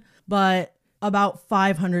religion, but about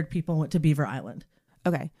 500 people went to Beaver Island.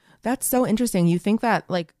 Okay. That's so interesting. You think that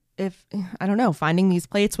like, if, I don't know, finding these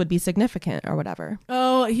plates would be significant or whatever.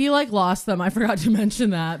 Oh, he like lost them. I forgot to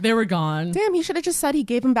mention that. They were gone. Damn, he should have just said he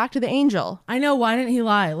gave them back to the angel. I know. Why didn't he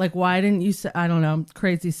lie? Like, why didn't you say, I don't know,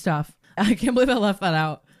 crazy stuff. I can't believe I left that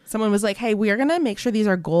out. Someone was like, hey, we are going to make sure these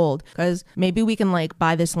are gold because maybe we can like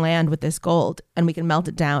buy this land with this gold and we can melt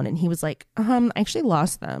it down. And he was like, I actually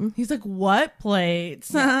lost them. He's like, what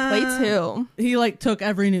plates? Yeah, plates who? He like took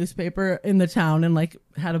every newspaper in the town and like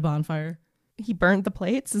had a bonfire. He burned the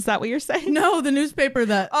plates? Is that what you're saying? No, the newspaper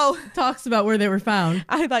that talks about where they were found.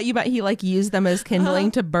 I thought you meant he like used them as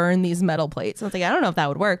kindling to burn these metal plates. I was like, I don't know if that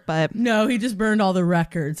would work, but no, he just burned all the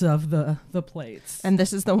records of the plates. And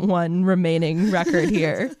this is the one remaining record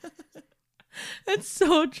here. It's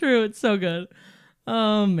so true. It's so good.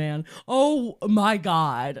 Oh man. Oh my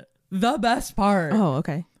God. The best part. Oh,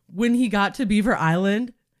 okay. When he got to Beaver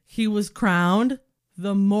Island, he was crowned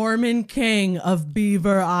the Mormon King of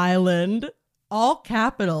Beaver Island. All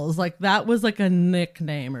capitals. Like that was like a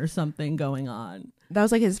nickname or something going on. That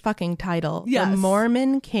was like his fucking title. Yes. The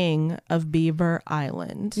Mormon King of Beaver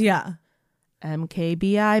Island. Yeah.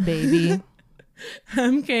 MKBI, baby.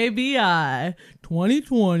 MKBI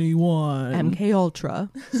 2021. MK Ultra.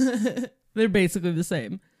 They're basically the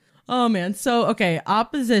same. Oh, man. So, okay.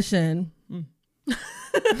 Opposition.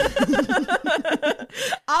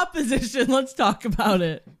 Opposition. Let's talk about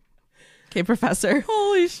it. Okay, Professor.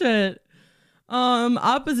 Holy shit.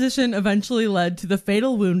 Opposition eventually led to the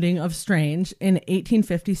fatal wounding of Strange in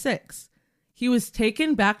 1856. He was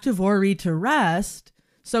taken back to Voree to rest.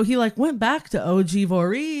 So he like went back to OG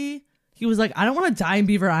Voree. He was like, I don't want to die in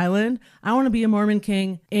Beaver Island. I want to be a Mormon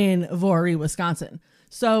king in Voree, Wisconsin.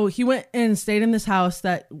 So he went and stayed in this house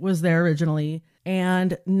that was there originally.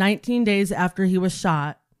 And 19 days after he was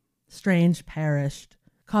shot, Strange perished,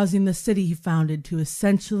 causing the city he founded to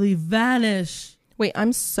essentially vanish. Wait,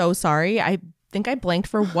 I'm so sorry. I think I blanked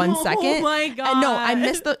for 1 second. Oh my God. No, I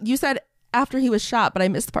missed you said after he was shot, but I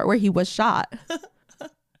missed the part where he was shot.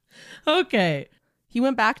 Okay. He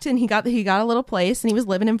went back to and he got a little place and he was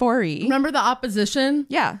living in Voree. Remember the opposition?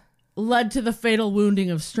 Yeah. Led to the fatal wounding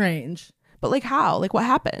of Strange. But like how? Like what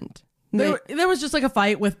happened? There was just like a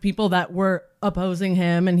fight with people that were opposing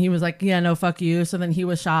him and he was like, yeah, no, fuck you. So then he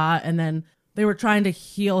was shot and then they were trying to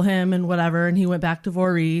heal him and whatever. And he went back to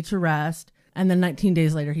Voree to rest. And then 19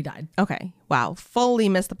 days later, he died. Okay. Wow. Fully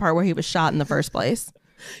missed the part where he was shot in the first place.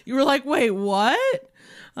 You were like, wait, what?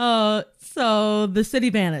 So the city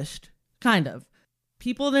vanished, kind of.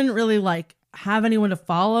 People didn't really like have anyone to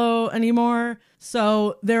follow anymore.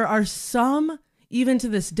 So there are some, even to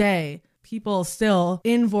this day, people still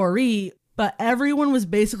in Voree, but everyone was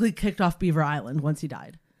basically kicked off Beaver Island once he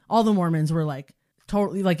died. All the Mormons were like,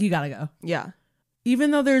 totally like, you gotta go. Yeah. Even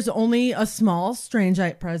though there's only a small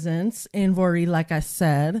Strangeite presence in Voree, like I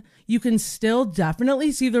said, you can still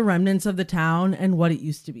definitely see the remnants of the town and what it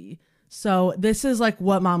used to be. So this is like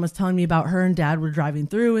what Mom was telling me about. Her and Dad were driving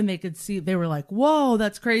through and they could see, they were like, whoa,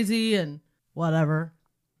 that's crazy and whatever.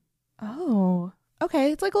 Oh,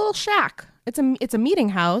 okay. It's like a little shack. It's a meeting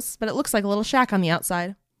house, but it looks like a little shack on the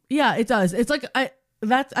outside. Yeah, it does. It's like, I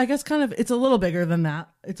guess kind of, it's a little bigger than that.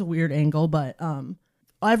 It's a weird angle, but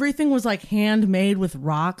everything was like handmade with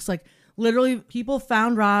rocks. Like literally people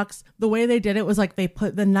found rocks. The way they did it was like they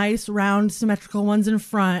put the nice round symmetrical ones in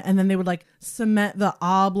front and then they would like cement the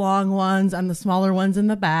oblong ones and the smaller ones in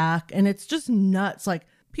the back. And it's just nuts. Like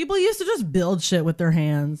people used to just build shit with their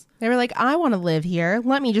hands. They were like, I want to live here.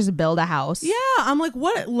 Let me just build a house. Yeah. I'm like,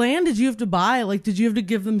 what land did you have to buy? Like, did you have to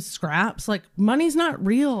give them scraps? Like money's not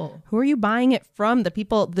real. Who are you buying it from? The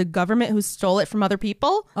people, the government who stole it from other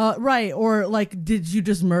people? Right. Or like, did you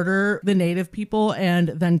just murder the native people and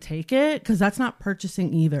then take it? Because that's not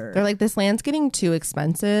purchasing either. They're like, this land's getting too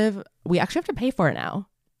expensive. We actually have to pay for it now.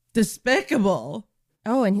 Despicable.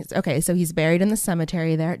 Oh, and so he's buried in the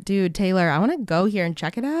cemetery there. Dude, Taylor, I want to go here and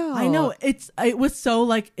check it out. I know. It was so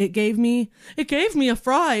like, it gave me a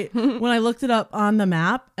fright when I looked it up on the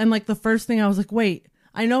map. And like the first thing I was like, wait,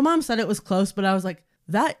 I know Mom said it was close, but I was like,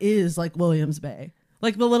 that is like Williams Bay.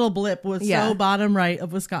 Like the little blip was so bottom right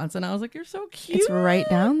of Wisconsin. I was like, you're so cute. It's right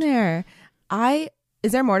down there.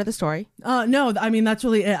 Is there more to the story? No, I mean, that's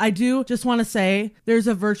really it. I do just want to say there's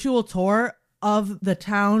a virtual tour of the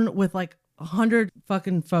town with like 100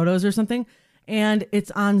 fucking photos or something. And it's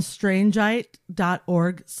on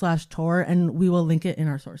strangeite.org/tour. And we will link it in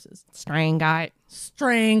our sources. Strangeite.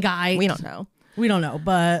 We don't know.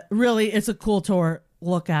 But really, it's a cool tour.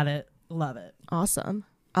 Look at it. Love it. Awesome.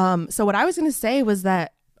 So what I was going to say was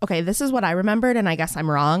that, okay, this is what I remembered, and I guess I'm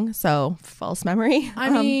wrong. So false memory. I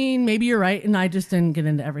mean, maybe you're right, and I just didn't get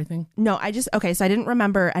into everything. No, so I didn't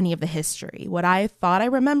remember any of the history. What I thought I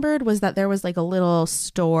remembered was that there was like a little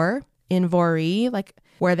store in Voree, like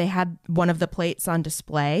where they had one of the plates on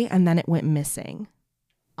display, and then it went missing.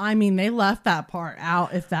 I mean, they left that part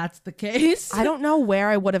out if that's the case. I don't know where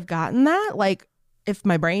I would have gotten that. Like, if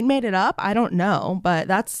my brain made it up, I don't know.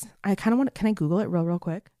 But I kind of want to, can I Google it real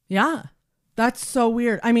quick? Yeah. That's so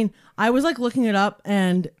weird. I mean, I was like looking it up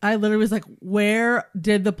and I literally was like, where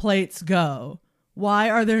did the plates go? Why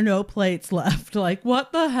are there no plates left? Like,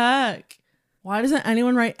 what the heck? Why doesn't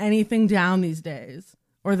anyone write anything down these days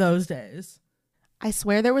or those days? I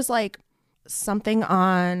swear there was like something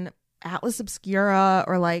on Atlas Obscura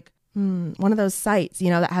or like one of those sites,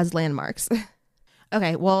 that has landmarks.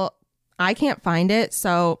 Okay, well, I can't find it.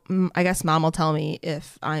 So I guess Mom will tell me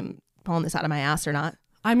if I'm pulling this out of my ass or not.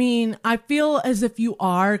 I mean, I feel as if you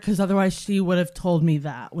are, because otherwise she would have told me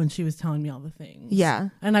that when she was telling me all the things. Yeah.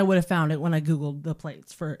 And I would have found it when I Googled the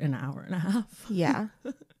plates for an hour and a half. Yeah.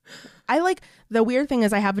 The weird thing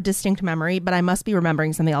is I have a distinct memory, but I must be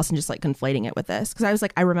remembering something else and just like conflating it with this. Because I was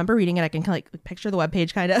like, I remember reading it. I can like picture the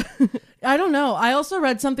webpage kind of. I don't know. I also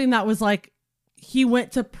read something that was like, he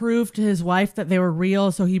went to prove to his wife that they were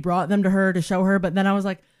real. So he brought them to her to show her. But then I was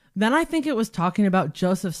like, then I think it was talking about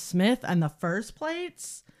Joseph Smith and the first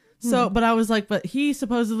plates. So, but I was like, but he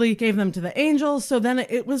supposedly gave them to the angels. So then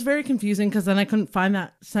it was very confusing because then I couldn't find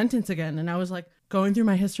that sentence again. And I was like going through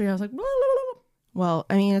my history. I was like, blah, blah, blah. Well,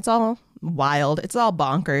 I mean, it's all wild. It's all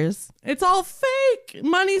bonkers. It's all fake.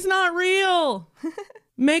 Money's not real.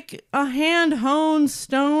 Make a hand-honed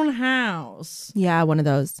stone house. Yeah, one of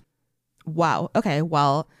those. Wow. Okay,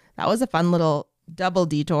 well, that was a fun little double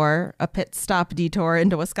detour, a pit stop detour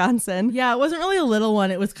into Wisconsin. Yeah, it wasn't really a little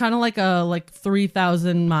one. It was kind of like a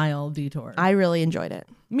 3,000 mile detour. I really enjoyed it.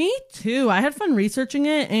 Me too. I had fun researching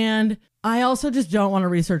it, and I also just don't want to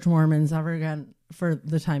research Mormons ever again for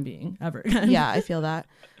the time being, ever again. Yeah, I feel that.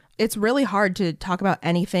 It's really hard to talk about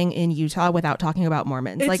anything in Utah without talking about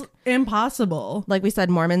Mormons. It's impossible. Like we said,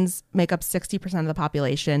 Mormons make up 60% of the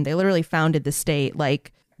population. They literally founded the state.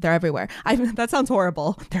 Like, they're everywhere. That sounds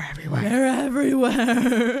horrible. They're everywhere. They're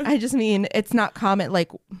everywhere. I just mean, it's not common.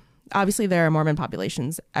 Like, obviously there are Mormon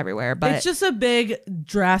populations everywhere, but it's just a big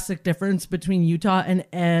drastic difference between Utah and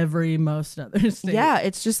most other state. Yeah,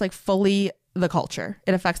 it's just like fully the culture.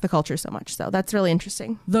 It affects the culture so much. So that's really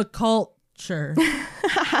interesting. The culture. All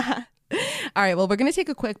right, well, we're going to take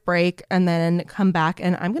a quick break and then come back,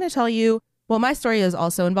 and I'm going to tell you, well, my story is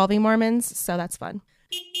also involving Mormons, so that's fun.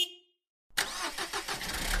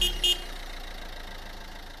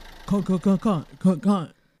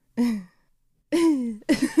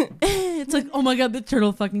 It's like, oh my god, the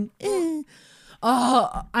turtle fucking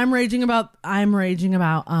I'm raging about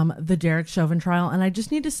the Derek Chauvin trial, and I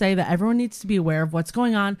just need to say that everyone needs to be aware of what's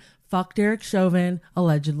going on. Fuck Derek Chauvin,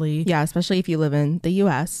 allegedly. Yeah, especially if you live in the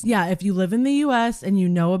US. Yeah, if you live in the US and you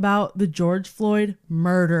know about the George Floyd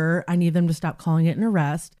murder, I need them to stop calling it an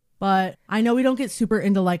arrest. But I know we don't get super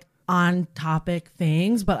into like on topic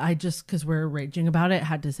things, but I just, because we're raging about it,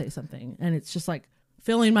 had to say something. And it's just like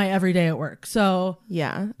filling my everyday at work. So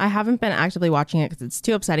yeah, I haven't been actively watching it because it's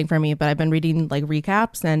too upsetting for me, but I've been reading like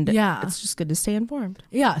recaps, and yeah, it's just good to stay informed.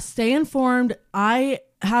 Yeah, stay informed. I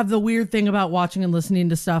have the weird thing about watching and listening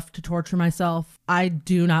to stuff to torture myself. I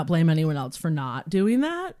do not blame anyone else for not doing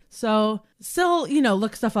that. So still,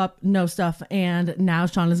 look stuff up, know stuff. And now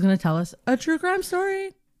Sean is going to tell us a true crime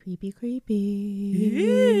story. Creepy.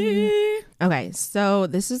 Okay, so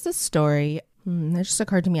this is the story. It just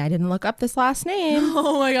occurred to me I didn't look up this last name.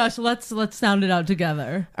 Oh my gosh, let's sound it out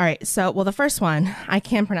together. All right, so the first one, I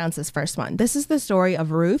can't pronounce this first one. This is the story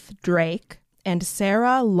of Ruth Drake and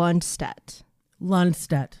Sarah Lundstedt.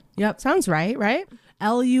 Lundstedt. Yep. Sounds right? Lundsteet.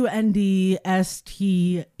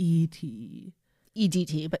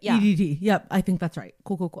 EDT, but yeah. EDT. Yep, I think that's right.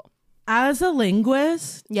 Cool. As a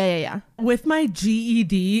linguist, yeah, with my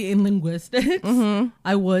GED in linguistics,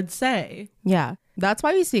 I would say. Yeah, that's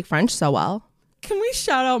why we speak French so well. Can we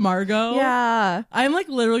shout out Margot? Yeah. I'm like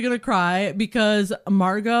literally going to cry because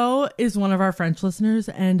Margot is one of our French listeners,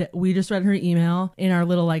 and we just read her email in our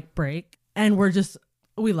little like break, and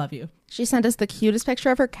we love you. She sent us the cutest picture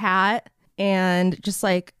of her cat, and just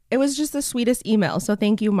like, it was just the sweetest email. So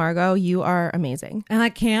thank you, Margot. You are amazing. And I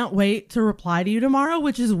can't wait to reply to you tomorrow,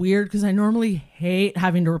 which is weird because I normally hate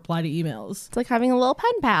having to reply to emails. It's like having a little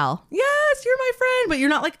pen pal. Yes, you're my friend, but you're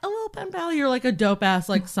not like a little pen pal. You're like a dope ass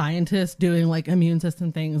like scientist doing like immune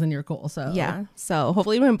system things, and you're cool. So yeah. So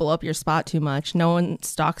hopefully you wouldn't blow up your spot too much. No one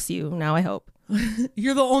stalks you now, I hope.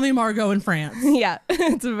 You're the only Margot in France. Yeah,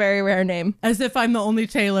 it's a very rare name. As if I'm the only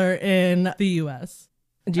Taylor in the US.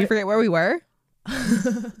 Did you forget where we were?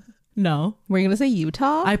 No. Were you going to say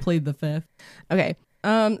Utah? I plead the fifth. Okay.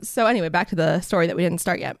 So anyway, back to the story that we didn't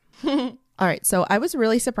start yet. All right. So I was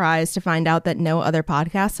really surprised to find out that no other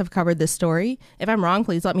podcasts have covered this story. If I'm wrong,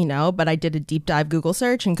 please let me know. But I did a deep dive Google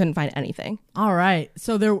search and couldn't find anything. All right.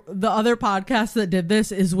 So the other podcast that did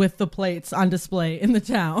this is with the plates on display in the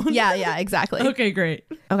town. Yeah, exactly. Okay, great.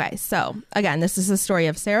 Okay. So again, this is the story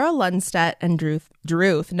of Sarah Lundstedt and Ruth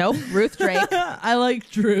Drake. I like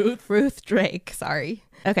Ruth Drake. Sorry.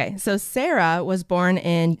 Okay. So Sarah was born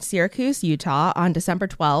in Syracuse, Utah on December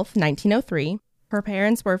 12th, 1903. Her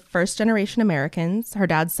parents were first-generation Americans. Her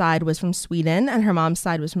dad's side was from Sweden, and her mom's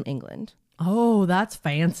side was from England. Oh, that's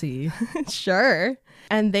fancy. Sure.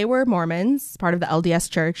 And they were Mormons, part of the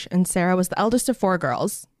LDS Church, and Sarah was the eldest of 4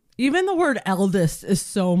 girls. Even the word eldest is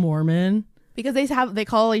so Mormon. Because they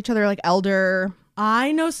call each other like elder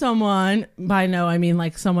I know someone, by no, I mean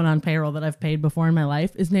like someone on payroll that I've paid before in my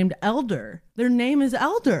life, is named Elder. Their name is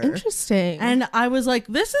Elder. Interesting. And I was like,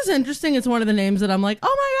 this is interesting. It's one of the names that I'm like,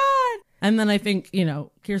 oh my God. And then I think, you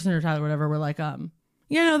know, Kirsten or Tyler, whatever, were like,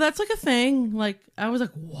 you know, that's like a thing. Like, I was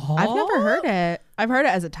like, what? I've never heard it. I've heard it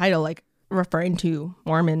as a title, like referring to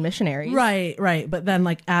Mormon missionaries. Right. But then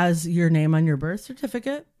like as your name on your birth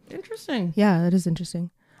certificate. Interesting. Yeah, that is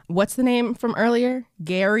interesting. What's the name from earlier?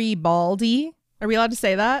 Garibaldi. Are we allowed to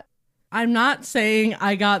say that? I'm not saying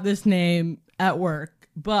I got this name at work,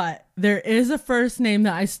 but there is a first name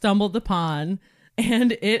that I stumbled upon,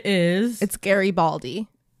 and It's Garibaldi.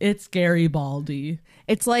 It's Garibaldi.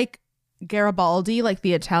 It's like Garibaldi, like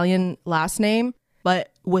the Italian last name,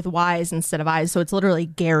 but with Y's instead of I's. So it's literally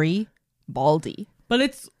Gary Baldi. But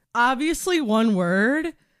it's obviously one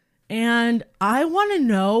word. And I want to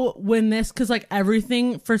know when this, because like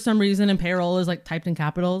everything for some reason in payroll is like typed in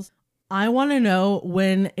capitals. I want to know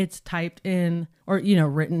when it's typed in or, you know,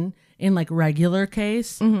 written in like regular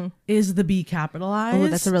case. Is the B capitalized? Oh,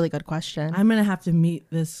 that's a really good question. I'm going to have to meet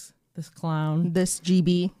this clown. This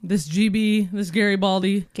GB. This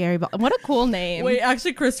Garibaldi. Garibaldi. What a cool name. Wait,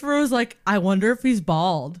 actually, Christopher was like, I wonder if he's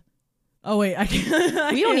bald. Oh, wait, I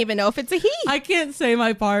can't. We don't even know if it's a he. I can't say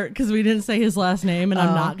my part because we didn't say his last name, and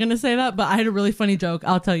I'm not going to say that, but I had a really funny joke.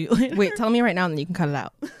 I'll tell you later. Wait, tell me right now and then you can cut it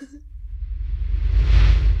out.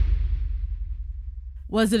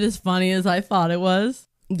 Was it as funny as I thought it was?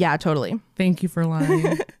 Yeah, totally. Thank you for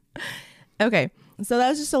lying. Okay, so that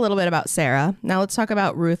was just a little bit about Sarah. Now let's talk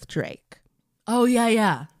about Ruth Drake. Oh,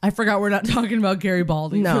 yeah. I forgot we're not talking about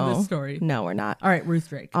Garibaldi for this story. No, we're not. All right, Ruth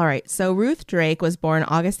Drake. All right, so Ruth Drake was born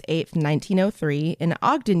August 8th, 1903 in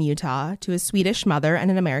Ogden, Utah to a Swedish mother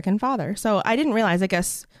and an American father. So I didn't realize, I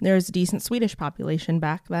guess there's a decent Swedish population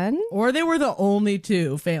back then. Or they were the only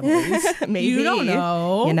two families. Maybe. You don't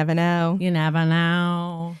know. You never know. You never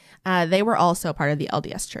know. They were also part of the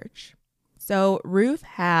LDS Church. So Ruth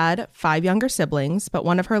had 5 younger siblings, but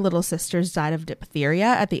one of her little sisters died of diphtheria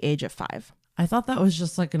at the age of 5. I thought that was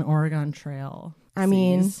just like an Oregon Trail. I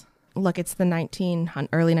mean, look, it's the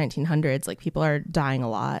early 1900s. Like, people are dying a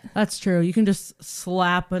lot. That's true. You can just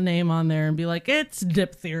slap a name on there and be like, it's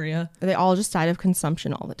diphtheria. They all just died of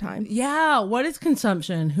consumption all the time. Yeah. What is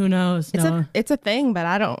consumption? Who knows? It's a thing, but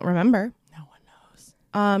I don't remember. No one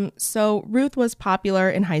knows. So Ruth was popular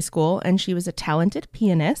in high school, and she was a talented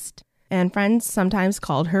pianist, and friends sometimes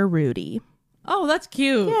called her Rudy. Oh, that's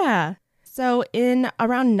cute. Yeah. So in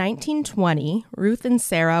around 1920, Ruth and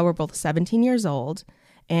Sarah were both 17 years old,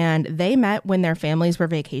 and they met when their families were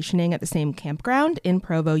vacationing at the same campground in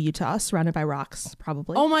Provo, Utah, surrounded by rocks,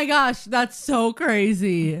 probably. Oh my gosh, that's so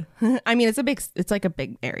crazy. I mean, it's like a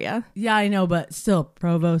big area. Yeah, I know, but still,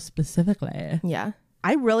 Provo specifically. Yeah.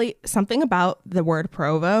 Something about the word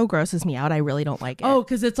Provo grosses me out. I really don't like it. Oh,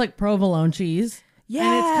 because it's like provolone cheese. Yeah.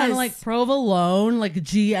 And it's kind of like provolone, like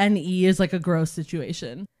GNE is like a gross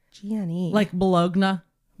situation. GNE. Like Bologna.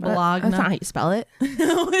 That's not how you spell it.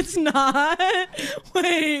 No, it's not.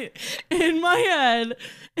 Wait, in my head,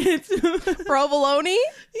 it's provolone?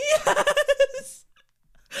 Yes.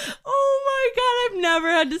 Oh my God, I've never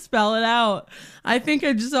had to spell it out. I think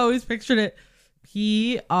I just always pictured it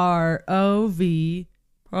PROV,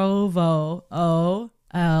 Provo,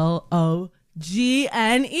 OLOGNE.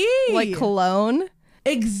 Like cologne?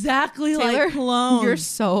 Exactly. Taylor, like cologne. You're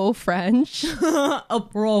so French. A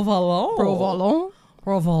provolone. Provolone?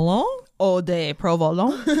 Provolone? Eau de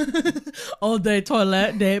provolone. Eau de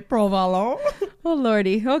toilette de provolone. Oh,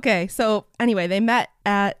 Lordy. Okay. So anyway, they met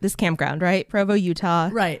at this campground, right? Provo, Utah.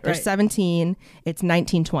 Right. They're 17. It's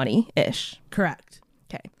 1920-ish. Correct.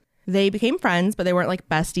 Okay. They became friends, but they weren't like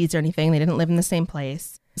besties or anything. They didn't live in the same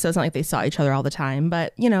place. So it's not like they saw each other all the time.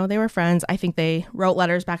 But, you know, they were friends. I think they wrote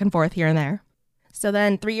letters back and forth here and there. So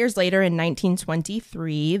then 3 years later in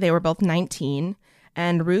 1923, they were both 19,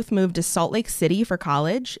 and Ruth moved to Salt Lake City for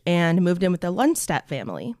college and moved in with the Lundstedt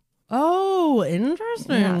family. Oh,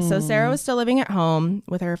 interesting. Yeah, so Sarah was still living at home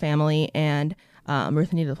with her family, and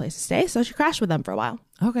Ruth needed a place to stay, so she crashed with them for a while.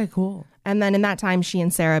 Okay, cool. And then in that time, she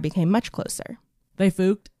and Sarah became much closer. They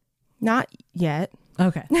fooked? Not yet.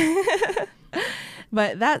 Okay.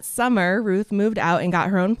 But that summer, Ruth moved out and got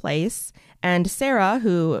her own place. And Sarah,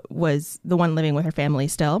 who was the one living with her family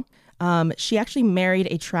still, she actually married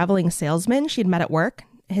a traveling salesman she'd met at work.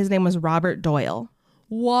 His name was Robert Doyle.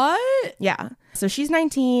 What? Yeah. So she's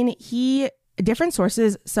 19. Different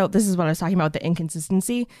sources. So this is what I was talking about, the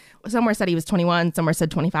inconsistency. Somewhere said he was 21. Somewhere said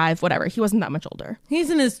 25. Whatever. He wasn't that much older. He's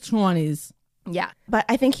in his 20s. Yeah. But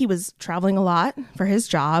I think he was traveling a lot for his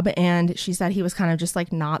job. And she said he was kind of just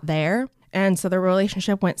like not there. And so the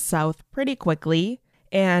relationship went south pretty quickly.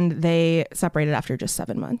 and they separated after just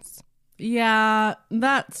 7 months. Yeah,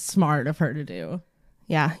 that's smart of her to do.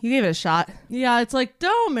 Yeah, you gave it a shot. Yeah, it's like,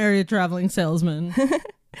 don't marry a traveling salesman.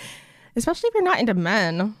 Especially if you're not into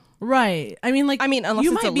men. Right. I mean, unless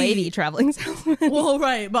it's a lady traveling salesman. Well,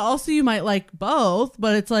 right. But also you might like both.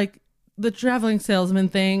 But it's like the traveling salesman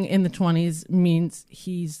thing in the 20s means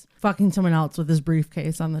he's fucking someone else with his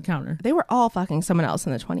briefcase on the counter. They were all fucking someone else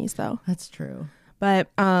in the 20s, though. That's true. But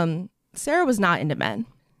Sarah was not into men.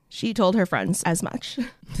 She told her friends as much.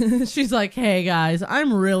 She's like, hey, guys,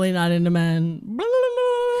 I'm really not into men. Blah, blah,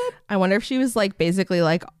 blah. I wonder if she was like basically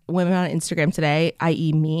like women on Instagram today,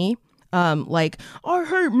 i.e. me. Like, I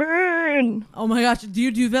hate men. Oh my gosh, do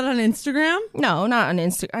you do that on Instagram? No, not on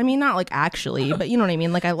Instagram. I mean, not like actually, but you know what I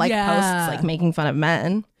mean? Like I like posts like making fun of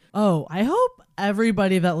men. Oh, I hope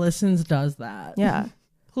everybody that listens does that. Yeah.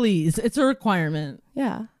 Please, it's a requirement.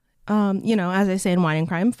 Yeah. As I say in Wine and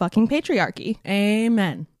Crime, fucking patriarchy.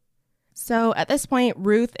 Amen. So at this point,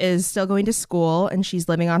 Ruth is still going to school and she's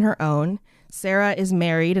living on her own. Sarah is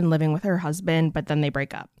married and living with her husband, but then they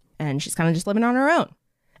break up and she's kind of just living on her own.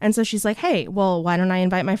 And so she's like, hey, well, why don't I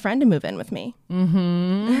invite my friend to move in with me?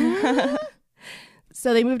 Mm-hmm.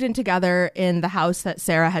 So they moved in together in the house that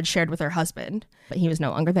Sarah had shared with her husband, but he was no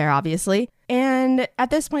longer there, obviously. And at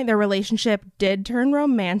this point, their relationship did turn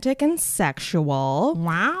romantic and sexual.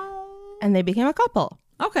 Wow. And they became a couple.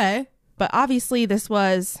 Okay. But obviously this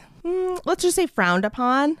was, let's just say frowned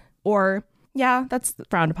upon, or yeah, that's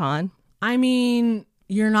frowned upon. I mean,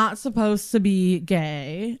 you're not supposed to be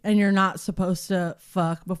gay and you're not supposed to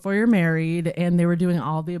fuck before you're married. And they were doing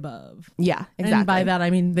all the above. Yeah, exactly. And by that,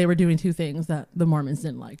 I mean, they were doing two things that the Mormons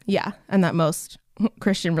didn't like. Yeah. And that most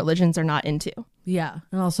Christian religions are not into. Yeah.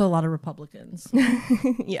 And also a lot of Republicans.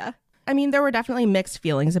 Yeah. I mean, there were definitely mixed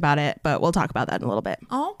feelings about it, but we'll talk about that in a little bit.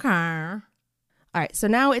 Okay. All right. So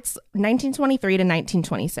now it's 1923 to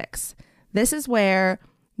 1926. This is where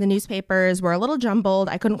the newspapers were a little jumbled.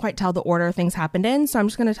 I couldn't quite tell the order things happened in, so I'm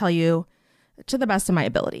just going to tell you to the best of my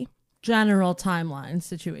ability. General timeline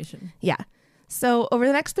situation. Yeah. So over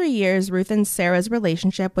the next 3 years, Ruth and Sarah's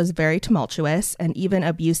relationship was very tumultuous and even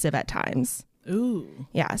abusive at times. Ooh.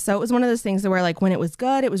 Yeah. So it was one of those things where like when it was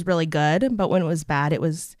good, it was really good. But when it was bad, it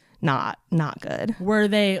was not good. Were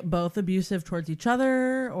they both abusive towards each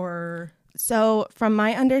other or? So from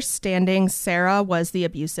my understanding, Sarah was the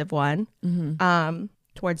abusive one. Mm-hmm.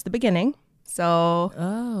 Towards the beginning. So,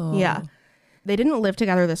 yeah, they didn't live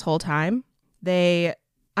together this whole time. I'm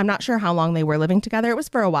not sure how long they were living together. It was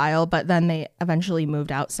for a while, but then they eventually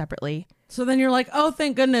moved out separately. So then you're like, oh,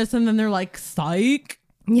 thank goodness. And then they're like, psych.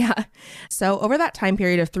 Yeah. So over that time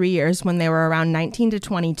period of 3 years when they were around 19 to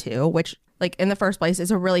 22, which like in the first place is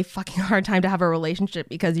a really fucking hard time to have a relationship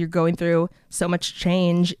because you're going through so much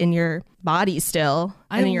change in your body still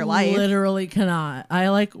and in your life. I literally cannot. I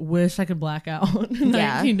like wish I could black out.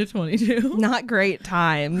 19 to 22. Not great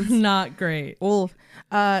times. Not great. Well,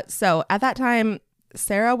 so at that time,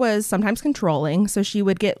 Sarah was sometimes controlling. So she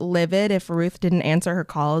would get livid if Ruth didn't answer her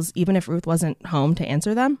calls, even if Ruth wasn't home to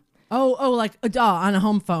answer them. Oh, like on a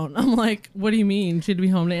home phone. I'm like, what do you mean? She'd be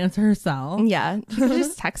home to answer herself. Yeah. She could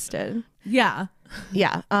just texted. Yeah.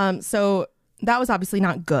 Yeah. So that was obviously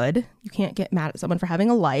not good. You can't get mad at someone for having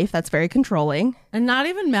a life. That's very controlling. And not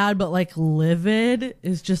even mad, but like livid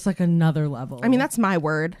is just like another level. I mean, that's my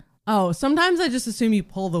word. Oh, sometimes I just assume you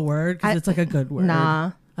pull the word because it's like a good word.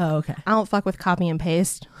 Nah. Oh, okay. I don't fuck with copy and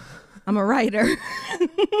paste. I'm a writer.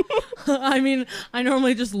 I mean, I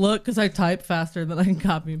normally just look because I type faster than I can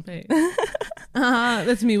copy and paste.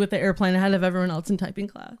 That's me with the airplane ahead of everyone else in typing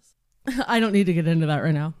class. I don't need to get into that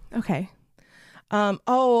right now. Okay.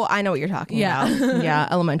 Oh, I know what you're talking about. Yeah,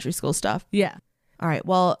 elementary school stuff. Yeah. All right.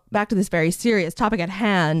 Well, back to this very serious topic at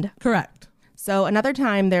hand. Correct. So another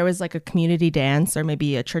time there was like a community dance or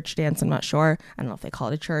maybe a church dance. I'm not sure. I don't know if they call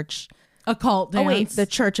it a church. A cult dance. Oh, wait. The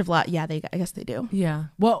Church of Yeah, I guess they do. Yeah.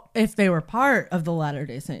 Well, if they were part of the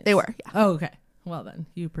Latter-day Saints. They were. Yeah. Oh, okay. Well, then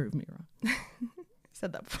you proved me wrong.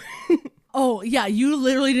 Said that before. Oh, yeah. You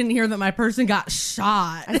literally didn't hear that my person got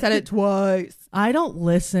shot. I said it twice. I don't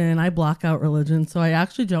listen. I block out religion, so I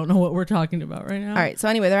actually don't know what we're talking about right now. All right. So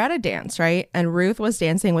anyway, they're at a dance, right? And Ruth was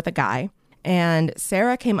dancing with a guy. And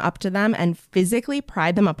Sarah came up to them and physically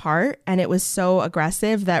pried them apart. And it was so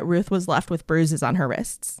aggressive that Ruth was left with bruises on her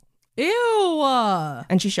wrists. Ew.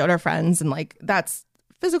 And she showed her friends and like, that's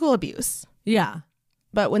physical abuse. Yeah.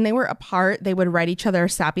 But when they were apart, they would write each other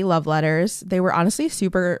sappy love letters. They were honestly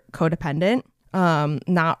super codependent,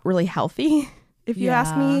 not really healthy. If you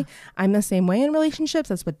ask me, I'm the same way in relationships.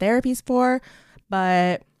 That's what therapy's for.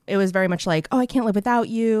 But it was very much like, oh, I can't live without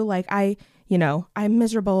you. Like you know, I'm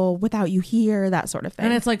miserable without you here, that sort of thing.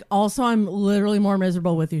 And it's like, also, I'm literally more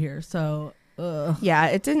miserable with you here. So, ugh. Yeah,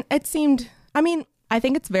 it seemed, I mean, I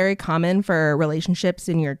think it's very common for relationships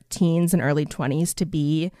in your teens and early 20s to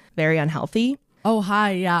be very unhealthy. Oh,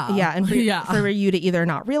 hi. Yeah. Yeah. And for you to either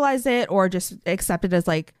not realize it or just accept it as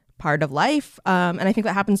like part of life. And I think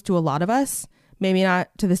that happens to a lot of us. Maybe not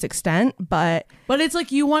to this extent, but it's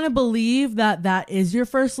like you want to believe that is your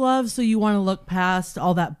first love. So you want to look past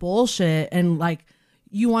all that bullshit and like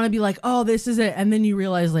you want to be like, oh, this is it. And then you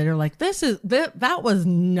realize later, like, that was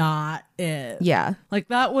not it. Yeah. Like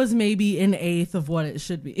that was maybe an eighth of what it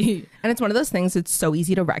should be. And it's one of those things it's so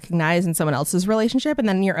easy to recognize in someone else's relationship. And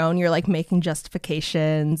then in your own, you're like making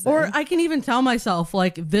justifications. Or I can even tell myself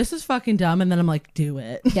like, this is fucking dumb. And then I'm like, do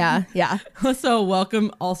it. Yeah. Yeah. So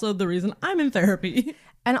welcome. Also the reason I'm in therapy.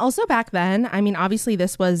 And also back then, I mean, obviously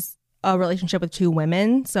this was a relationship with two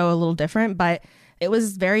women, so a little different, but it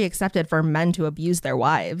was very accepted for men to abuse their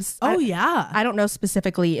wives. Oh, yeah. I don't know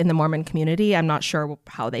specifically in the Mormon community. I'm not sure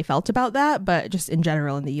how they felt about that, but just in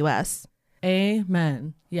general in the U.S.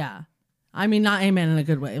 Amen. Yeah. I mean, not amen in a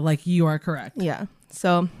good way. Like, you are correct. Yeah.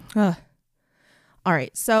 So, all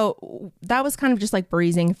right. So that was kind of just like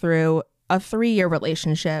breezing through a 3-year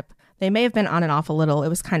relationship. They may have been on and off a little. It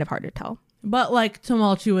was kind of hard to tell. But like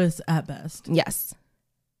tumultuous at best. Yes.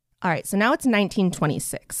 All right, so now it's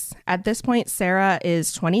 1926. At this point, Sarah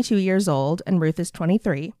is 22 years old and Ruth is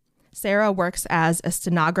 23. Sarah works as a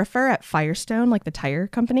stenographer at Firestone, like the tire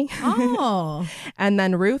company. Oh. And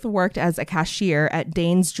then Ruth worked as a cashier at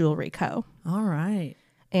Dane's Jewelry Co. All right.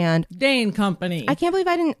 And Dane Company. I can't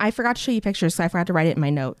believe I forgot to show you pictures, so I forgot to write it in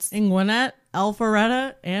my notes. In Gwinnett,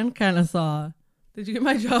 Alpharetta, and Kennesaw. Did you get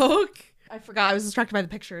my joke? I forgot. I was distracted by the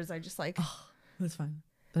pictures. I just like... Oh, it was fine.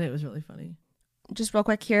 But it was really funny. Just real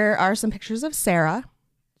quick, here are some pictures of Sarah.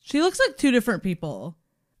 She looks like two different people.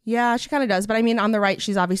 Yeah, she kind of does. But I mean, on the right,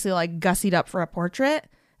 she's obviously like gussied up for a portrait.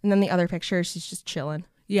 And then the other picture, she's just chilling.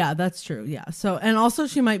 Yeah, that's true. Yeah. So, and also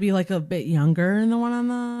she might be like a bit younger than the one on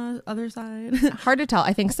the other side. Hard to tell.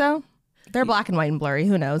 I think so. They're black and white and blurry.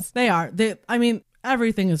 Who knows? They are. I mean,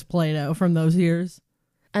 everything is Play-Doh from those years.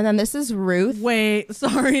 And then this is Ruth. Wait,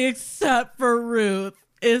 sorry, except for Ruth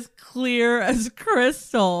is clear as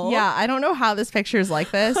crystal. Yeah, I don't know how this picture is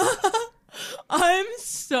like this. I'm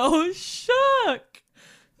so shook.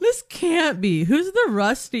 This can't be. Who's the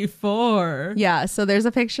Rusty for? Yeah, so there's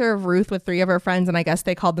a picture of Ruth with 3 of her friends, and I guess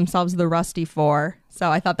they called themselves the Rusty Four.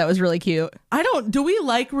 So I thought that was really cute. Do we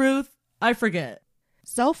like Ruth? I forget.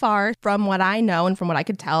 So far, from what I know and from what I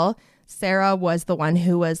could tell, Sarah was the one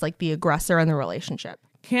who was like the aggressor in the relationship.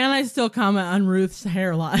 Can I still comment on Ruth's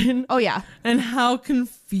hairline? Oh, yeah. And how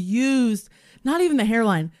confused. Not even the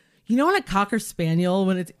hairline. You know, when a Cocker Spaniel,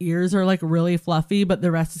 when its ears are like really fluffy, but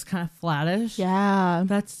the rest is kind of flattish? Yeah.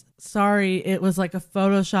 It was like a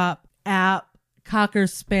Photoshop app Cocker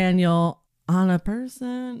Spaniel on a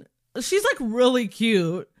person. She's like really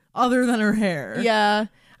cute, other than her hair. Yeah.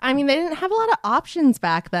 I mean, they didn't have a lot of options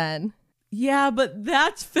back then. Yeah, but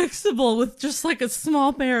that's fixable with just like a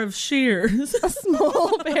small pair of shears. A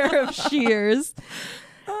small pair of shears.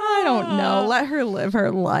 I don't know. Let her live her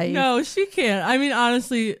life. No, she can't. I mean,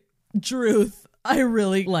 honestly, Druth, I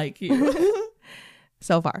really like you.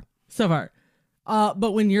 So far.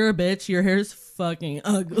 But when you're a bitch, your hair's fucking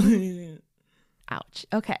ugly. Ouch.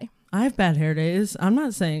 Okay. I have bad hair days. I'm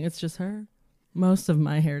not saying it's just her. Most of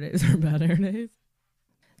my hair days are bad hair days.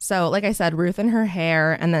 So, like I said, Ruth and her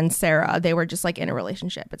hair, and then Sarah, they were just like in a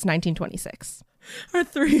relationship. It's 1926. Are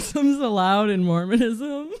threesomes allowed in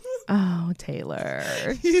Mormonism? Oh, Taylor.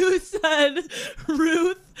 You said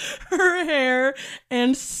Ruth, her hair,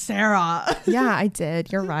 and Sarah. Yeah, I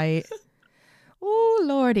did. You're right. Oh,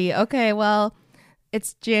 Lordy. Okay, well,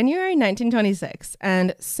 it's January 1926,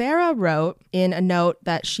 and Sarah wrote in a note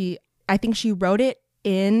that I think she wrote it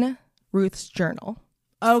in Ruth's journal.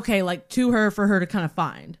 Okay, like to her for her to kind of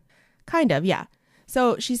find. Kind of, yeah.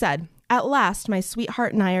 So she said, "At last, my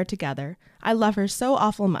sweetheart and I are together. I love her so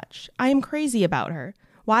awful much. I am crazy about her.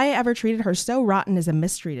 Why I ever treated her so rotten is a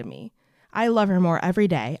mystery to me. I love her more every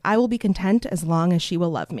day. I will be content as long as she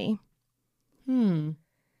will love me."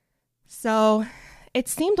 So it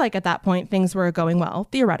seemed like at that point things were going well,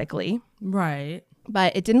 theoretically. Right.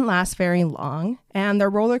 But it didn't last very long, and the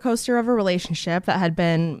roller coaster of a relationship that had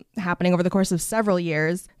been happening over the course of several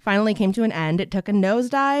years finally came to an end. It took a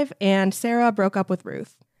nosedive, and Sarah broke up with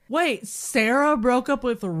Ruth. Wait, Sarah broke up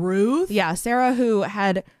with Ruth? Yeah, Sarah, who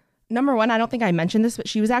had, number one, I don't think I mentioned this, but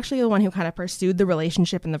she was actually the one who kind of pursued the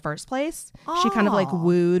relationship in the first place. She kind of like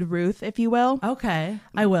wooed Ruth, if you will. Okay,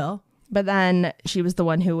 I will. But then she was the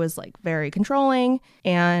one who was like very controlling,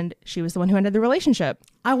 and she was the one who ended the relationship.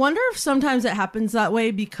 I wonder if sometimes it happens that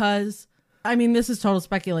way because, I mean, this is total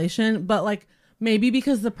speculation, but like maybe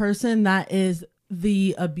because the person that is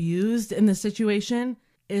the abused in the situation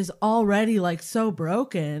is already like so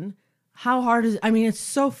broken. How hard is, I mean, it's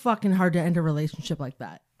so fucking hard to end a relationship like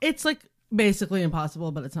that. It's like basically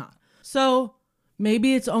impossible, but it's not. So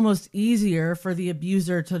maybe it's almost easier for the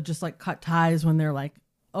abuser to just like cut ties when they're like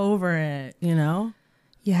over it, you know?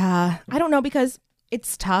 Yeah. I don't know, because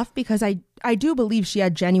it's tough, because I do believe she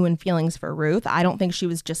had genuine feelings for Ruth. I don't think she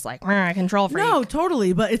was just like, control freak. No,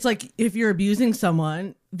 totally. But it's like, if you're abusing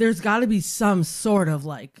someone, there's got to be some sort of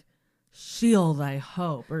like shield, I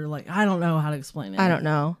hope. Or like, I don't know how to explain it. I don't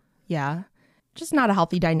know. Yeah. Just not a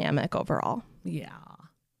healthy dynamic overall. Yeah.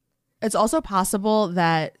 It's also possible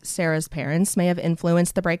that Sarah's parents may have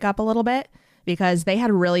influenced the breakup a little bit, because they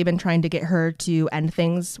had really been trying to get her to end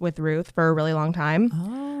things with Ruth for a really long time.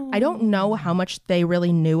 Oh. I don't know how much they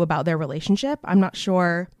really knew about their relationship. I'm not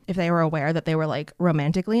sure if they were aware that they were like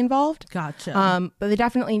romantically involved. Gotcha. But they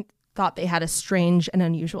definitely thought they had a strange and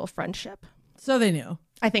unusual friendship. So they knew.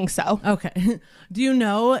 I think so. Okay. Do you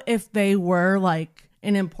know if they were like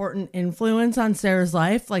an important influence on Sarah's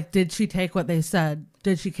life? Like, did she take what they said?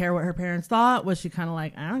 Did she care what her parents thought? Was she kind of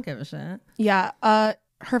like, I don't give a shit? Yeah.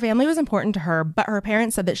 Her family was important to her, but her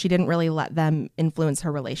parents said that she didn't really let them influence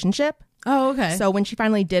her relationship. Oh, okay. So when she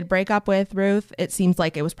finally did break up with Ruth, it seems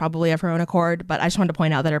like it was probably of her own accord. But I just wanted to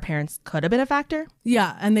point out that her parents could have been a factor.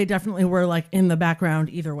 Yeah. And they definitely were like in the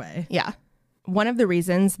background either way. Yeah. One of the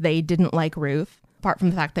reasons they didn't like Ruth, apart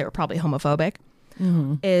from the fact they were probably homophobic,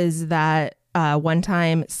 is that one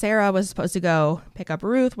time Sarah was supposed to go pick up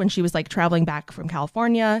Ruth when she was like traveling back from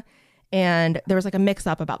California. And there was like a mix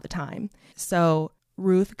up about the time. So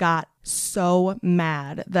Ruth got so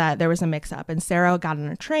mad that there was a mix up, and Sarah got on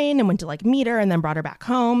a train and went to like meet her and then brought her back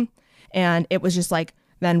home. And it was just like,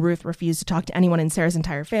 then Ruth refused to talk to anyone in Sarah's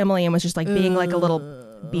entire family and was just like being like a little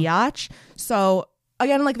biatch. So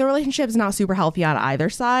again, like the relationship is not super healthy on either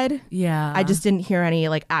side. Yeah. I just didn't hear any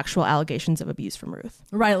like actual allegations of abuse from Ruth.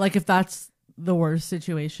 Right. Like if that's the worst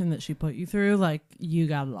situation that she put you through, like you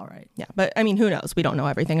got it all right. Yeah. But I mean, who knows? We don't know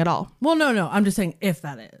everything at all. Well, no. I'm just saying if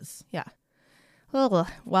that is. Yeah.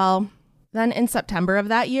 Well, then in September of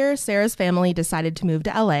that year, Sarah's family decided to move to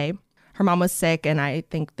LA. Her mom was sick, and I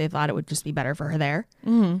think they thought it would just be better for her there.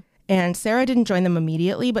 Mm-hmm. And Sarah didn't join them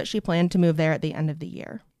immediately, but she planned to move there at the end of the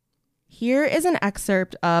year. Here is an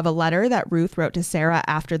excerpt of a letter that Ruth wrote to Sarah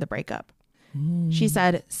after the breakup. She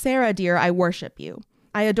said, "Sarah, dear, I worship you.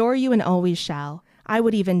 I adore you and always shall. I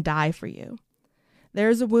would even die for you. There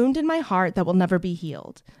is a wound in my heart that will never be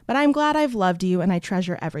healed, but I'm glad I've loved you and I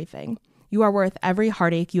treasure everything. You are worth every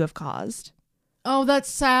heartache you have caused." Oh, that's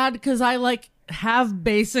sad, because I like have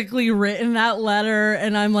basically written that letter,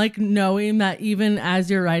 and I'm like knowing that even as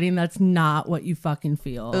you're writing, that's not what you fucking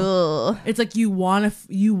feel. Ugh. It's like you want to think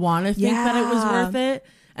that it was worth it,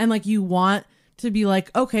 and like you want to be like,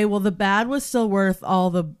 okay, well the bad was still worth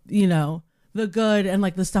all the, you know, the good and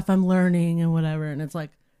like the stuff I'm learning and whatever. And it's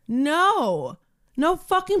like, no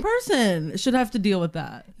fucking person should have to deal with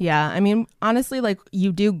that. Yeah, I mean, honestly, like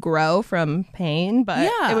you do grow from pain,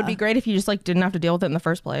 but it would be great if you just like didn't have to deal with it in the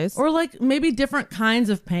first place. Or like maybe different kinds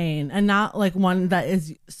of pain, and not like one that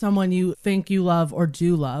is someone you think you love or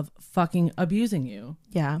do love fucking abusing you.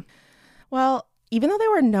 Yeah. Well, even though they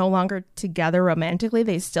were no longer together romantically,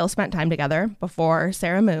 they still spent time together before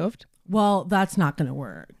Sarah moved. Well, that's not going to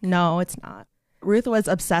work. No, it's not. Ruth was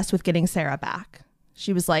obsessed with getting Sarah back.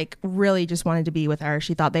 She was like really just wanted to be with her.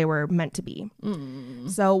 She thought they were meant to be.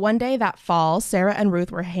 So one day that fall, Sarah and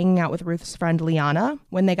Ruth were hanging out with Ruth's friend Liana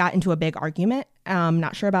when they got into a big argument.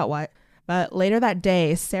 Not sure about what. But later that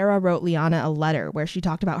day, Sarah wrote Liana a letter where she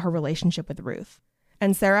talked about her relationship with Ruth.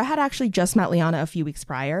 And Sarah had actually just met Liana a few weeks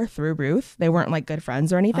prior through Ruth. They weren't like good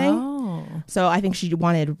friends or anything. Oh. So I think she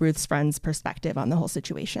wanted Ruth's friend's perspective on the whole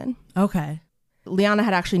situation. Okay. Liana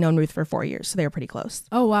had actually known Ruth for 4 years, so they were pretty close.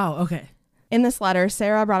 Oh, wow. Okay. In this letter,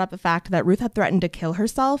 Sarah brought up the fact that Ruth had threatened to kill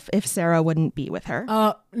herself if Sarah wouldn't be with her.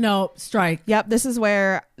 No, strike. Yep, this is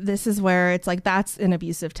where it's like that's an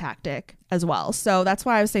abusive tactic as well. So that's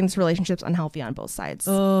why I was saying this relationship's unhealthy on both sides.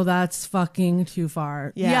 Oh, that's fucking too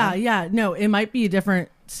far. Yeah. Yeah. No, it might be a different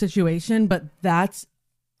situation, but that's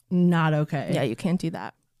not okay. Yeah, you can't do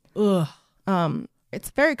that. Ugh. It's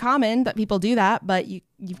very common that people do that, but you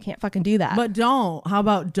can't fucking do that. But don't. How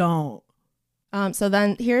about don't? So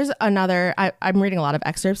then here's another, I'm reading a lot of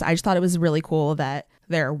excerpts. I just thought it was really cool that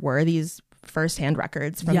there were these firsthand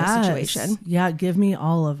records from the situation. Yeah, give me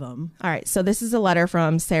all of them. All right. So this is a letter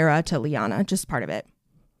from Sarah to Liana, just part of it.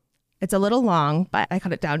 It's a little long, but I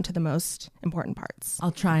cut it down to the most important parts.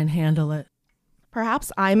 I'll try and handle it.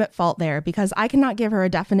 Perhaps I'm at fault there because I cannot give her a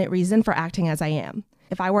definite reason for acting as I am.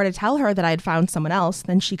 If I were to tell her that I had found someone else,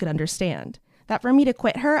 then she could understand. That for me to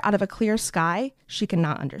quit her out of a clear sky, she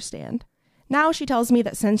cannot understand. Now she tells me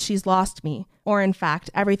that since she's lost me, or in fact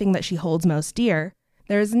everything that she holds most dear,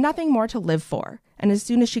 there is nothing more to live for, and as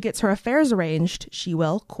soon as she gets her affairs arranged, she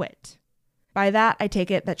will quit. By that, I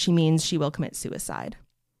take it that she means she will commit suicide.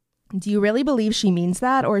 Do you really believe she means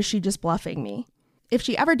that, or is she just bluffing me? If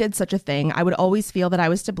she ever did such a thing, I would always feel that I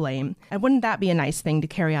was to blame, and wouldn't that be a nice thing to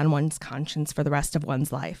carry on one's conscience for the rest of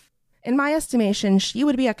one's life? In my estimation, she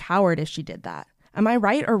would be a coward if she did that. Am I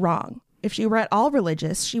right or wrong? If she were at all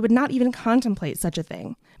religious, she would not even contemplate such a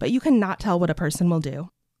thing, but you cannot tell what a person will do.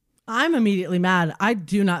 I'm immediately mad. I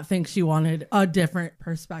do not think she wanted a different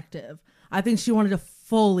perspective. I think she wanted to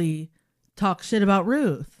fully talk shit about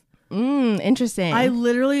Ruth. Interesting. I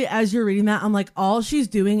literally, as you're reading that, I'm like, all she's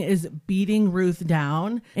doing is beating Ruth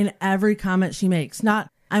down in every comment she makes. Not,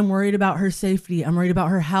 I'm worried about her safety. I'm worried about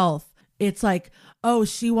her health. It's like, oh,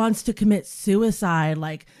 she wants to commit suicide.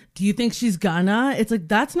 Like, do you think she's gonna? It's like,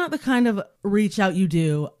 that's not the kind of reach out you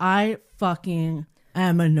do. I fucking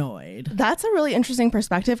am annoyed. That's a really interesting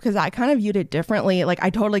perspective because I kind of viewed it differently. Like, I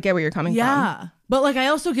totally get where you're coming from. Yeah. But like, I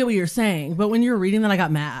also get what you're saying. But when you're reading that, I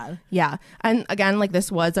got mad. Yeah. And again, like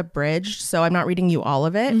this was abridged, so I'm not reading you all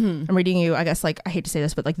of it. I'm reading you, I guess, like, I hate to say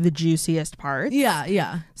this, but like the juiciest part. Yeah,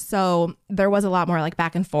 yeah. So there was a lot more like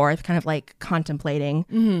back and forth, kind of like contemplating.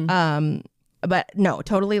 But no,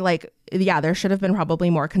 totally like, yeah, there should have been probably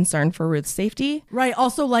more concern for Ruth's safety. Right.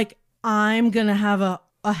 Also, like, I'm going to have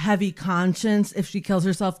a heavy conscience if she kills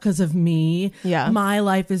herself because of me. Yeah. My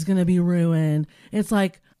life is going to be ruined. It's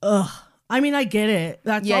like, ugh. I mean, I get it.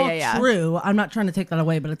 That's all true. I'm not trying to take that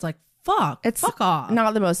away, but it's like, fuck off.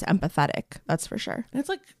 Not the most empathetic, that's for sure. It's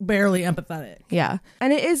like barely empathetic. Yeah.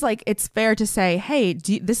 And it is like, it's fair to say, hey,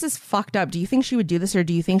 this is fucked up. Do you think she would do this, or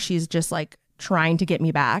do you think she's just like trying to get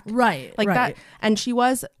me back? Right. Like that. And she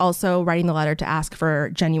was also writing the letter to ask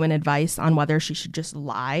for genuine advice on whether she should just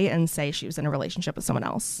lie and say she was in a relationship with someone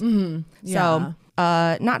else. Yeah. So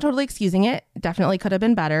not totally excusing it. Definitely could have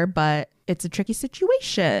been better, but it's a tricky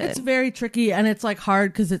situation. It's very tricky, and it's like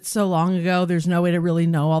hard because it's so long ago. There's no way to really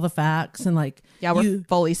know all the facts, and like, yeah, we're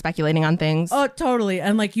fully speculating on things. Oh, totally.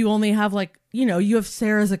 And like, you only have like, you have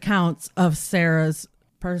Sarah's accounts of Sarah's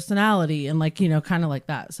personality and like, kind of like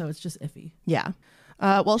that. So it's just iffy. Yeah.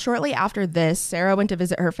 Well, shortly after this, Sarah went to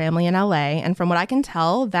visit her family in LA. And from what I can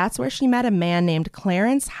tell, that's where she met a man named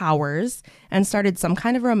Clarence Howers and started some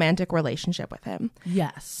kind of romantic relationship with him.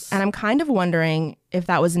 Yes. And I'm kind of wondering if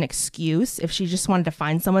that was an excuse, if she just wanted to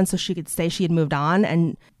find someone so she could say she had moved on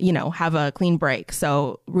and, have a clean break.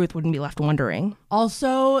 So Ruth wouldn't be left wondering.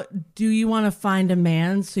 Also, do you want to find a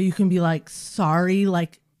man so you can be like, sorry,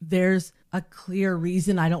 like there's a clear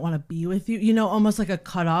reason I don't want to be with you, almost like a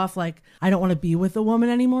cutoff, like I don't want to be with a woman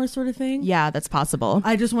anymore sort of thing. Yeah, that's possible.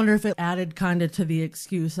 I just wonder if it added kind of to the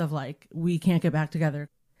excuse of like, we can't get back together.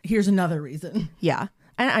 Here's another reason. Yeah.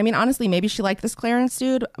 And I mean, honestly, maybe she liked this Clarence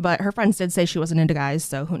dude, but her friends did say she wasn't into guys,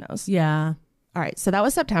 so who knows? Yeah. All right, so that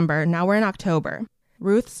was September. Now we're in October.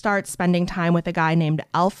 Ruth starts spending time with a guy named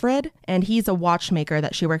Alfred, and he's a watchmaker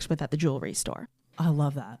that she works with at the jewelry store. I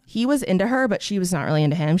love that. He was into her, but she was not really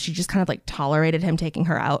into him. She just kind of like tolerated him taking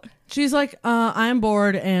her out. She's like, I'm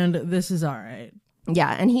bored and this is all right.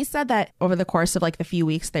 Yeah. And he said that over the course of like the few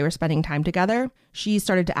weeks they were spending time together, she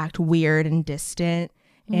started to act weird and distant.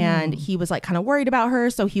 And he was like kind of worried about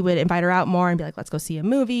her. So he would invite her out more and be like, let's go see a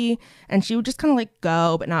movie. And she would just kind of like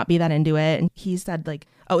go, but not be that into it. And he said like,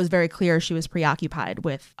 oh, it was very clear she was preoccupied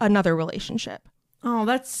with another relationship. Oh,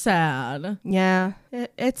 that's sad. Yeah,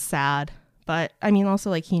 it's sad. But I mean, also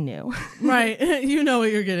like he knew. Right. You know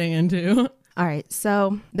what you're getting into. All right.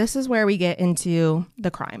 So this is where we get into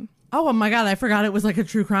the crime. Oh my God. I forgot it was like a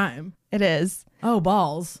true crime. It is. Oh,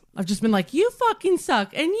 balls. I've just been like, you fucking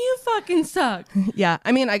suck and you fucking suck. Yeah.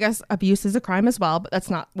 I mean, I guess abuse is a crime as well, but that's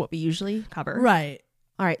not what we usually cover. Right.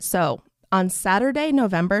 All right. So on Saturday,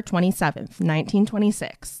 November 27th,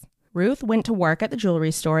 1926, Ruth went to work at the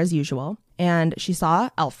jewelry store as usual. And she saw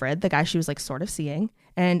Alfred, the guy she was like sort of seeing.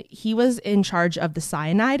 And he was in charge of the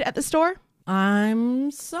cyanide at the store.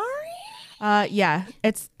 I'm sorry? Yeah.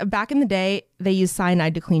 It's back in the day, they used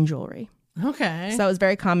cyanide to clean jewelry. Okay. So it was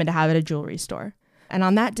very common to have at a jewelry store. And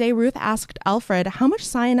on that day, Ruth asked Alfred how much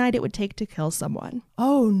cyanide it would take to kill someone.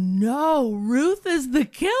 Oh, no. Ruth is the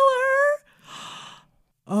killer?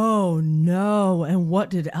 Oh, no. And what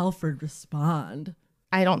did Alfred respond?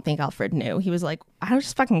 I don't think Alfred knew. He was like, I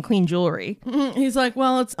just fucking clean jewelry. He's like,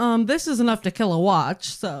 well, it's this is enough to kill a watch,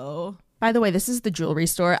 so... By the way, this is the jewelry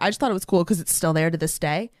store. I just thought it was cool because it's still there to this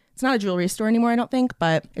day. It's not a jewelry store anymore, I don't think,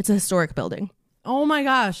 but it's a historic building. Oh my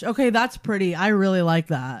gosh. Okay, that's pretty. I really like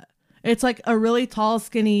that. It's like a really tall,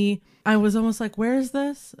 skinny. I was almost like, where is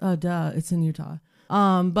this? Duh, it's in Utah.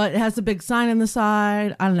 But it has a big sign on the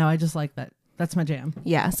side. I don't know. I just like that. That's my jam.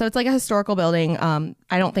 Yeah, so it's like a historical building.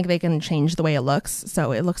 I don't think they can change the way it looks,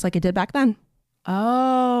 so it looks like it did back then.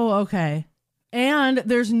 Oh, okay. And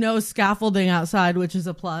there's no scaffolding outside, which is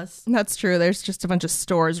a plus. That's true. There's just a bunch of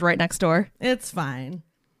stores right next door. It's fine.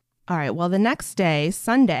 All right, well, the next day,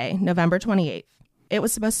 Sunday, November 28th, it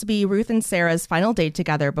was supposed to be Ruth and Sarah's final date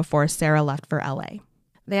together before Sarah left for LA.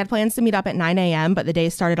 They had plans to meet up at 9 a.m., but the day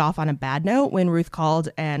started off on a bad note when Ruth called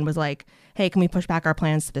and was like, hey, can we push back our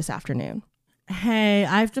plans to this afternoon? Hey,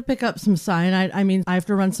 I have to pick up some cyanide. I have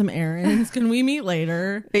to run some errands. Can we meet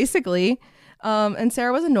later? Basically. And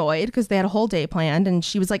Sarah was annoyed because they had a whole day planned, and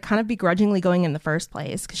she was like kind of begrudgingly going in the first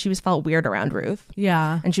place because she was felt weird around Ruth.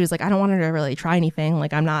 Yeah. And she was like, I don't want her to really try anything.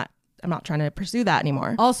 Like, I'm not trying to pursue that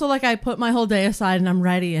anymore. Also, like, I put my whole day aside and I'm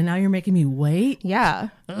ready, and now you're making me wait. Yeah.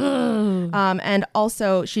 And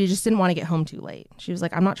also, she just didn't want to get home too late. She was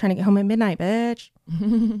like, I'm not trying to get home at midnight, bitch.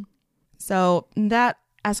 So that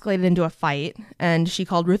escalated into a fight, and she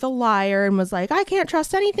called Ruth a liar and was like, I can't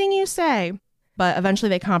trust anything you say. But eventually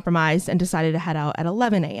they compromised and decided to head out at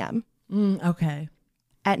 11 a.m. Okay.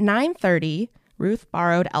 At 9:30, Ruth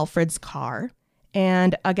borrowed Alfred's car.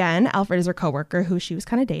 And again, Alfred is her coworker who she was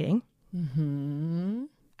kind of dating. Mm-hmm.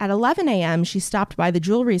 At 11 a.m., she stopped by the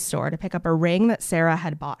jewelry store to pick up a ring that Sarah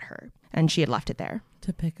had bought her. And she had left it there.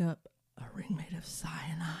 To pick up a ring made of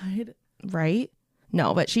cyanide? Right?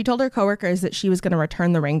 No, but she told her coworkers that she was going to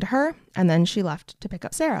return the ring to her, and then she left to pick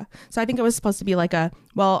up Sarah. So I think it was supposed to be like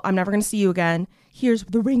well, I'm never going to see you again. Here's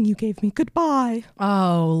the ring you gave me. Goodbye.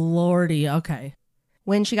 Oh, lordy. Okay.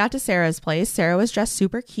 When she got to Sarah's place, Sarah was dressed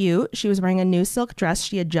super cute. She was wearing a new silk dress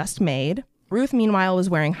she had just made. Ruth, meanwhile, was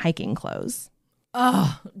wearing hiking clothes.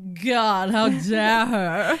 Oh, God, how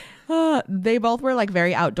dare her. They both were like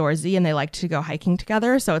very outdoorsy, and they liked to go hiking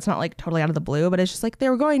together. So it's not like totally out of the blue, but it's just like they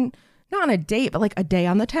were going... not on a date, but like a day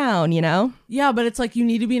on the town, you know? Yeah, but it's like you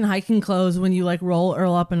need to be in hiking clothes when you like roll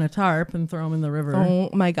Earl up in a tarp and throw him in the river. Oh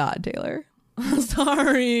my God, Taylor.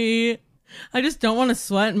 Sorry. I just don't want to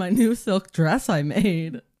sweat in my new silk dress I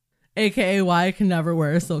made. AKA why I can never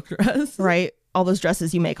wear a silk dress. Right? All those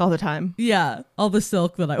dresses you make all the time. Yeah, all the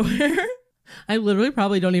silk that I wear. I literally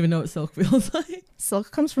probably don't even know what silk feels like.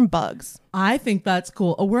 Silk comes from bugs. I think that's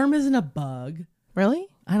cool. A worm isn't a bug. Really?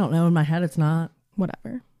 I don't know. In my head, it's not.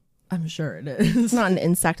 Whatever. I'm sure it is. It's not an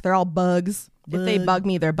insect. They're all bugs. If they bug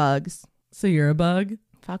me, they're bugs. So you're a bug?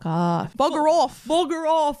 Fuck off. Bugger off. Bugger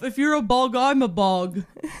off. If you're a bug, I'm a bug.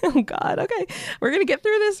 Oh, God. Okay. We're going to get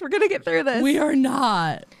through this. We are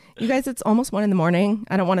not. You guys, it's almost 1 a.m.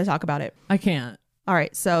 I don't want to talk about it. I can't. All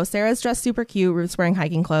right. So Sarah's dressed super cute. Ruth's wearing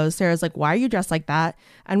hiking clothes. Sarah's like, why are you dressed like that?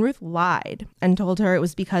 And Ruth lied and told her it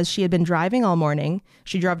was because she had been driving all morning.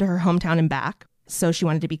 She drove to her hometown and back. So she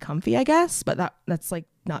wanted to be comfy, I guess. But that's like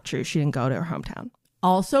not true. She didn't go to her hometown.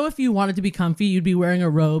 Also, if you wanted to be comfy, you'd be wearing a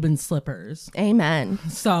robe and slippers. Amen.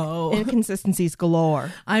 So inconsistencies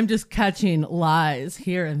galore. I'm just catching lies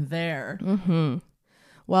here and there. Mm-hmm.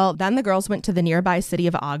 Well, then the girls went to the nearby city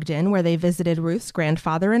of Ogden, where they visited Ruth's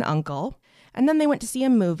grandfather and uncle. And then they went to see a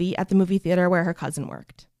movie at the movie theater where her cousin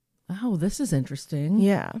worked. Oh, this is interesting.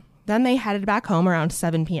 Yeah. Then they headed back home around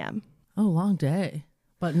 7 p.m. Oh, long day.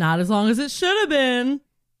 But not as long as it should have been.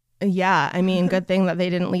 Yeah, I mean, good thing that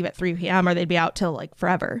they didn't leave at 3 p.m. or they'd be out till like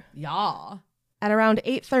forever. Yeah. At around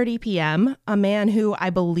 8:30 p.m., a man who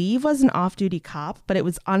I believe was an off-duty cop, but it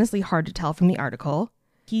was honestly hard to tell from the article,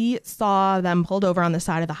 he saw them pulled over on the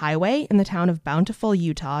side of the highway in the town of Bountiful,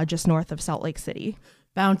 Utah, just north of Salt Lake City.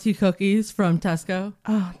 Bounty cookies from Tesco.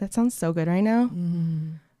 Oh, that sounds so good right now.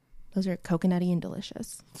 Those are coconutty and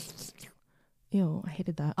delicious. Ew, I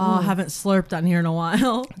hated that. Oh, I haven't slurped on here in a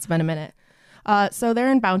while. It's been a minute. So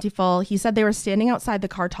they're in Bountiful. He said they were standing outside the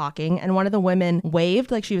car talking, and one of the women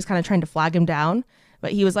waved like she was kind of trying to flag him down.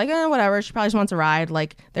 But he was like, whatever. She probably just wants a ride.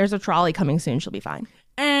 Like, there's a trolley coming soon. She'll be fine.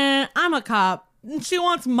 And I'm a cop. She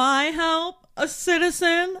wants my help. A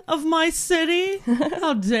citizen of my city?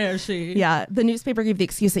 How dare she? Yeah, the newspaper gave the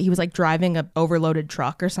excuse that he was like driving a overloaded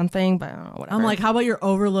truck or something, but whatever. I'm like, how about your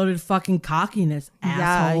overloaded fucking cockiness,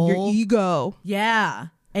 asshole? Yeah, your ego. Yeah,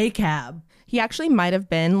 a cab. He actually might have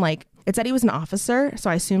been like, it said he was an officer, so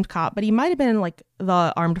I assumed cop, but he might have been like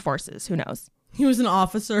the armed forces. Who knows? He was an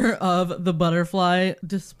officer of the butterfly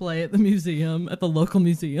display at the museum, at the local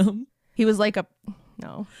museum. He was like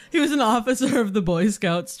no. He was an officer of the Boy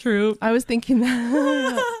Scouts troop. I was thinking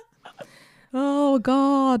that. Oh,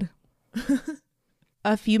 God.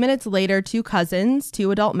 A few minutes later, two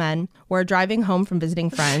adult men, were driving home from visiting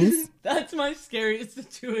friends. That's my scariest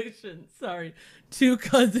situation. Sorry. 2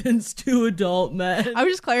 cousins, 2 adult men. I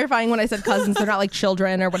was just clarifying when I said cousins, they're not like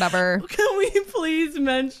children or whatever. Can we please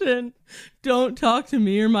mention don't talk to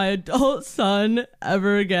me or my adult son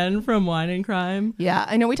ever again from Wine and Crime? Yeah,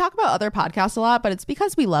 I know we talk about other podcasts a lot, but it's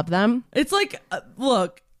because we love them. It's like,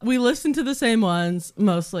 look, we listen to the same ones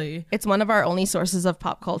mostly. It's one of our only sources of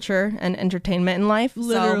pop culture and entertainment in life.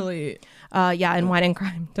 Literally. Yeah, and Wine and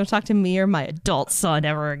Crime. Don't talk to me or my adult son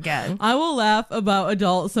ever again. I will laugh about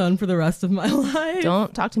adult son for the rest of my life.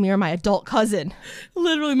 Don't talk to me or my adult cousin.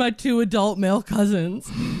 Literally my 2 adult male cousins.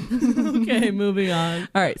 Okay, moving on.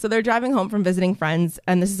 All right, so they're driving home from visiting friends,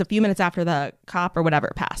 and this is a few minutes after the cop or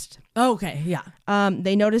whatever passed. Okay, yeah.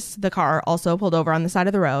 They noticed the car also pulled over on the side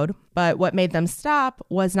of the road, but what made them stop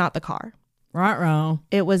was not the car. Ruh-roh.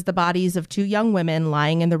 It was the bodies of 2 young women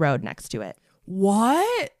lying in the road next to it.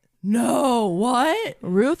 What? No, what?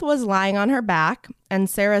 Ruth was lying on her back, and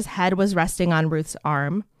Sarah's head was resting on Ruth's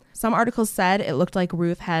arm. Some articles said it looked like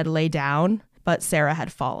Ruth had lay down, but Sarah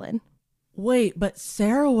had fallen. Wait, but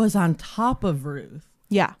Sarah was on top of Ruth.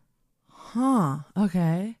 Yeah. Huh,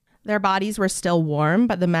 okay. Their bodies were still warm,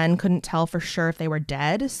 but the men couldn't tell for sure if they were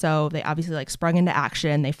dead. So they obviously sprung into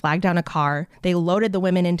action. They flagged down a car. They loaded the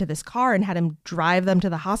women into this car and had him drive them to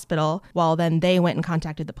the hospital, while then they went and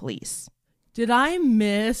contacted the police. Did I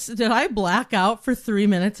black out for 3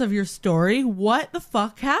 minutes of your story? What the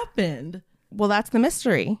fuck happened? Well, that's the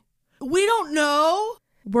mystery. We don't know.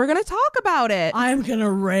 We're going to talk about it. I'm going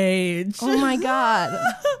to rage. Oh my God.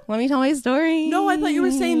 Let me tell my story. No, I thought you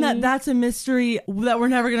were saying that that's a mystery that we're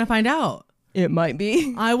never going to find out. It might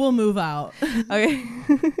be. I will move out. Okay.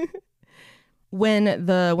 When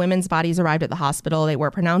the women's bodies arrived at the hospital, they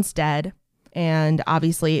were pronounced dead. And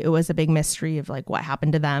obviously it was a big mystery of what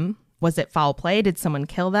happened to them. Was it foul play? Did someone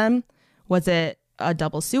kill them? Was it a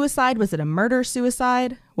double suicide? Was it a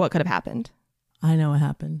murder-suicide? What could have happened? I know what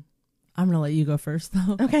happened. I'm going to let you go first,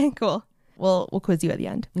 though. Okay, cool. We'll quiz you at the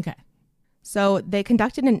end. Okay. So they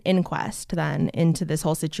conducted an inquest then into this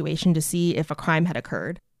whole situation to see if a crime had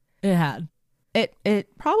occurred. It had.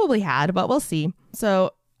 It probably had, but we'll see.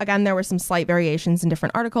 So again, there were some slight variations in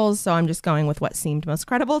different articles, so I'm just going with what seemed most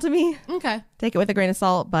credible to me. Okay. Take it with a grain of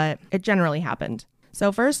salt, but it generally happened.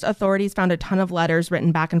 So first, authorities found a ton of letters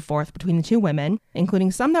written back and forth between the 2 women, including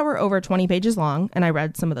some that were over 20 pages long, and I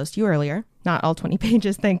read some of those to you earlier. Not all 20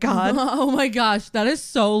 pages, thank God. Oh my gosh, that is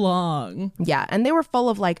so long. Yeah, and they were full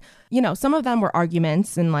of some of them were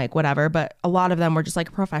arguments and whatever, but a lot of them were just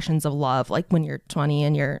professions of love, when you're 20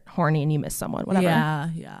 and you're horny and you miss someone, whatever.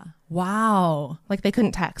 Yeah. Wow. They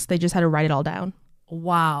couldn't text, they just had to write it all down.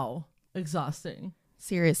 Wow. Exhausting.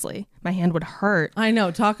 Seriously, my hand would hurt. I know,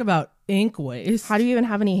 talk about ink waste. How do you even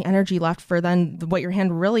have any energy left for then what your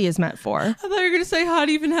hand really is meant for? I thought you were going to say, how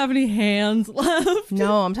do you even have any hands left?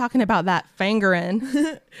 No, I'm talking about that fingering.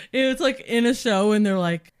 It's in a show and they're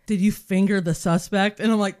like, did you finger the suspect?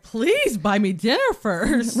 And I'm like, please buy me dinner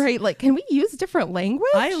first. Right, can we use different language?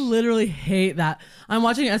 I literally hate that. I'm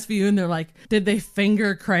watching SVU and they're like, did they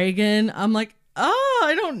finger Cragen? I'm like, oh,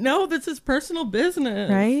 I don't know. This is personal business.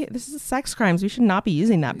 Right? This is sex crimes. We should not be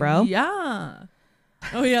using that, bro. Yeah.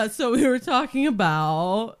 Oh, yeah. So we were talking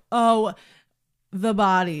about, the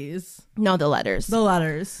bodies. No, the letters. The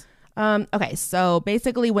letters. Okay, so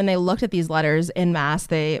basically when they looked at these letters en masse,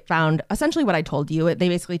 they found essentially what I told you. They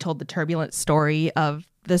basically told the turbulent story of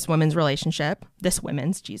this women's relationship. This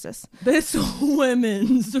women's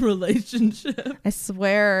relationship. I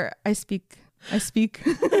swear I speak.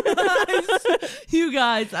 You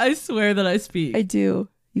guys, I swear that I speak. I do.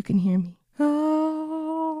 You can hear me.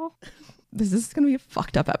 Oh. This is going to be a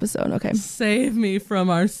fucked up episode. Okay. Save me from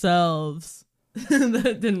ourselves.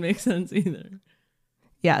 That didn't make sense either.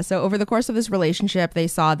 Yeah. So over the course of this relationship, they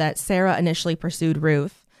saw that Sarah initially pursued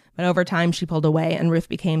Ruth, but over time she pulled away and Ruth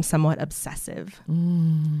became somewhat obsessive.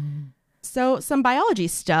 So some biology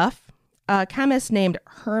stuff. A chemist named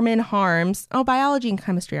Herman Harms. Oh, biology and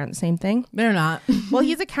chemistry aren't the same thing. They're not. Well,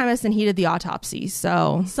 he's a chemist and he did the autopsy,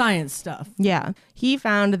 so... Science stuff. Yeah. He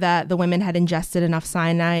found that the women had ingested enough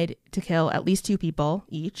cyanide to kill at least 2 people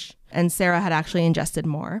each, and Sarah had actually ingested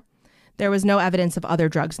more. There was no evidence of other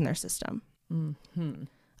drugs in their system. Mm-hmm.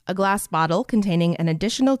 A glass bottle containing an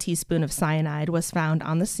additional teaspoon of cyanide was found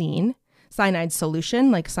on the scene. Cyanide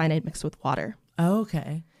solution, cyanide mixed with water.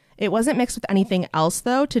 Okay. It wasn't mixed with anything else,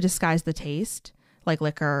 though, to disguise the taste, like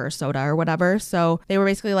liquor or soda or whatever. So they were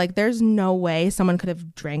basically there's no way someone could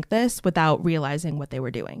have drank this without realizing what they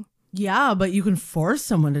were doing. Yeah, but you can force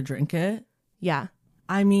someone to drink it. Yeah.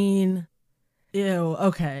 I mean, ew,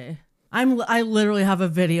 okay. I literally have a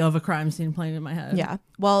video of a crime scene playing in my head. Yeah.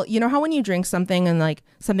 Well, you know how when you drink something and like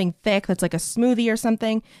something thick that's like a smoothie or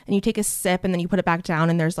something, and you take a sip and then you put it back down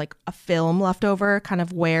and there's like a film left over kind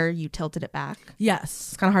of where you tilted it back? Yes.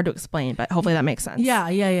 It's kind of hard to explain, but hopefully that makes sense. Yeah.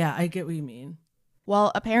 I get what you mean.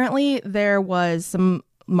 Well, apparently there was some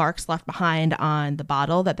marks left behind on the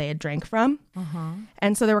bottle that they had drank from.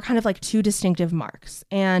 And so there were kind of like two distinctive marks.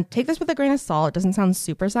 And take this with a grain of salt. It doesn't sound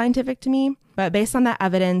super scientific to me, but based on that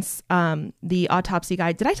evidence, the autopsy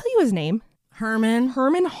guy, did I tell you his name? Herman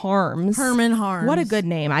Harms. Herman Harms. What a good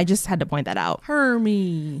name. I just had to point that out.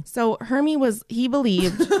 Hermie. So he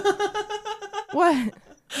believed. What?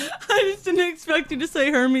 I just didn't expect you to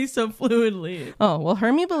say Hermie so fluidly. Oh, well,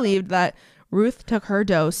 Hermie believed that Ruth took her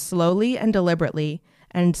dose slowly and deliberately,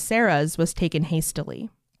 and Sarah's was taken hastily.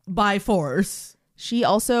 By force. She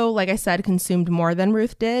also, like I said, consumed more than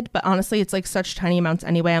Ruth did, but honestly, it's like such tiny amounts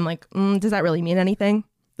anyway. I'm like, does that really mean anything?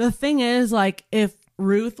 The thing is, like, if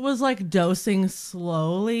Ruth was like dosing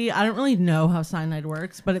slowly, I don't really know how cyanide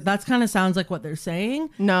works, but that's kind of sounds like what they're saying.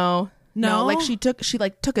 No, like she took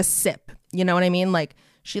a sip. You know what I mean? Like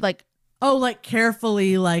she like, oh, like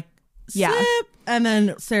carefully, like yeah. Sip, and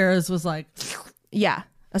then Sarah's was like, yeah,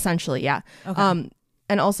 essentially, yeah. Okay.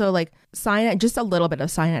 And also like cyanide, just a little bit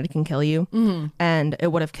of cyanide can kill you, and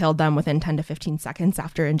it would have killed them within 10 to 15 seconds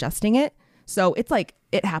after ingesting it. So it's like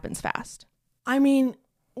it happens fast. I mean,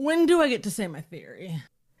 when do I get to say my theory?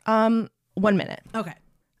 1 minute. Okay.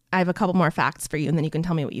 I have a couple more facts for you, and then you can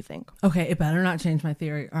tell me what you think. Okay, it better not change my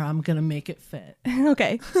theory, or I'm gonna make it fit.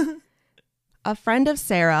 Okay. A friend of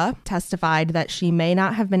Sarah testified that she may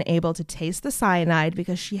not have been able to taste the cyanide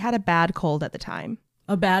because she had a bad cold at the time.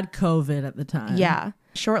 A bad COVID at the time. Yeah.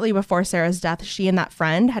 Shortly before Sarah's death, she and that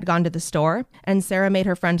friend had gone to the store, and Sarah made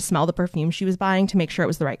her friend smell the perfume she was buying to make sure it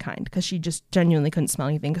was the right kind, because she just genuinely couldn't smell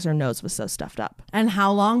anything because her nose was so stuffed up. And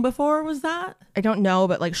how long before was that? I don't know,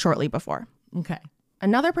 but like shortly before. Okay.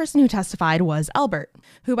 Another person who testified was Albert,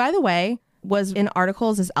 who, by the way, was in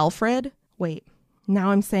articles as Alfred. Wait,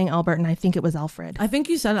 now I'm saying Albert, and I think it was Alfred. I think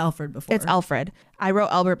you said Alfred before. It's Alfred. I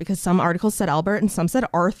wrote Albert because some articles said Albert and some said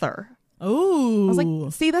Arthur. Oh, I was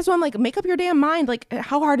like, see, that's why I'm like, make up your damn mind. Like,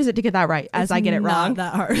 how hard is it to get that right? As I get it wrong. Not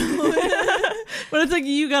that hard. But it's like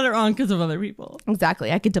you got it wrong because of other people.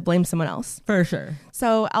 Exactly. I get to blame someone else. For sure.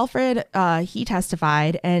 So Alfred, he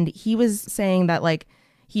testified, and he was saying that like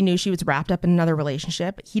he knew she was wrapped up in another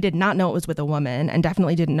relationship. He did not know it was with a woman, and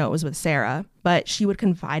definitely didn't know it was with Sarah. But she would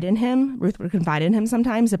confide in him. Ruth would confide in him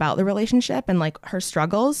sometimes about the relationship and like her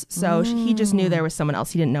struggles. So he just knew there was someone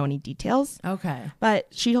else. He didn't know any details. Okay. But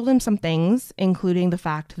she told him some things, including the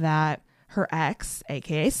fact that her ex,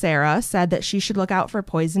 aka Sarah, said that she should look out for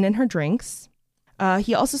poison in her drinks.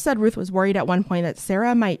 He also said Ruth was worried at one point that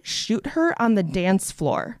Sarah might shoot her on the dance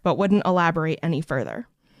floor, but wouldn't elaborate any further.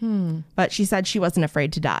 But she said she wasn't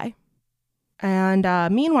afraid to die. And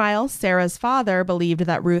meanwhile, Sarah's father believed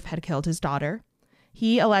that Ruth had killed his daughter.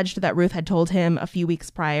 He alleged that Ruth had told him a few weeks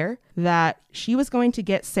prior that she was going to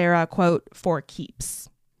get Sarah, quote, for keeps.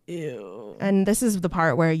 Ew. And this is the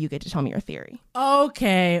part where you get to tell me your theory.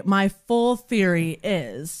 Okay, my full theory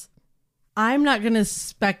is I'm not going to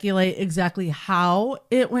speculate exactly how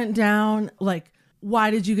it went down. Like, why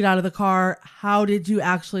did you get out of the car? How did you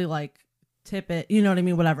actually like tip it? You know what I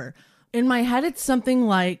mean? Whatever. In my head, it's something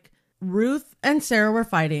like Ruth and Sarah were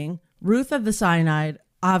fighting. Ruth had the cyanide,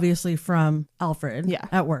 obviously from Alfred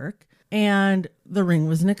at work. And the ring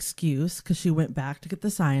was an excuse because she went back to get the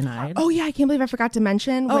cyanide. Oh, yeah. I can't believe I forgot to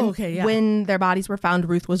mention. When their bodies were found,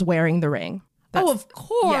 Ruth was wearing the ring. Of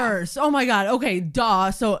course. Yeah. Oh, my God. Okay,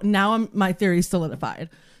 duh. So now my theory's solidified.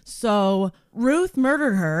 So Ruth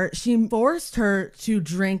murdered her. She forced her to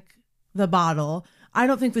drink the bottle. I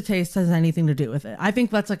don't think the taste has anything to do with it. I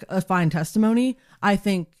think that's like a fine testimony. I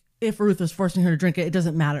think if Ruth was forcing her to drink it, it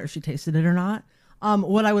doesn't matter if she tasted it or not.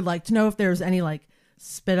 What I would like to know if there's any like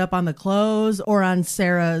spit up on the clothes or on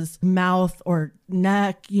Sarah's mouth or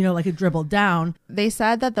neck, you know, like it dribbled down. They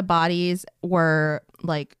said that the bodies were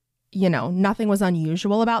like, you know, nothing was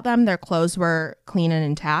unusual about them. Their clothes were clean and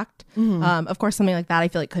intact. Of course, something like that I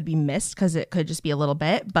feel like could be missed because it could just be a little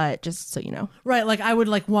bit, but just so you know. Right. Like I would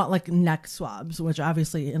like want like neck swabs, which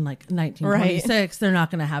obviously in like 1926, they're not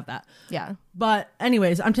going to have that. Yeah. But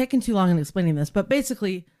anyways, I'm taking too long in explaining this, but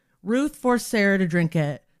basically Ruth forced Sarah to drink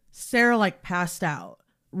it. Sarah like passed out.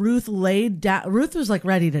 Ruth laid down. Ruth was like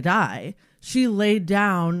ready to die. She laid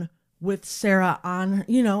down with Sarah on her,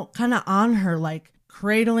 you know, kind of on her, like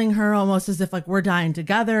cradling her almost as if like we're dying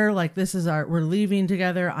together. Like this is we're leaving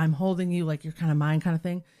together. I'm holding you like you're kind of mine kind of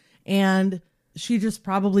thing. And she just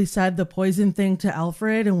probably said the poison thing to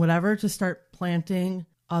Alfred and whatever to start planting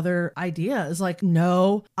other ideas. Like,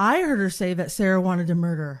 no, I heard her say that Sarah wanted to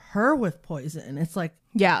murder her with poison. It's like,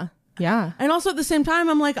 Yeah. Yeah. and also at the same time,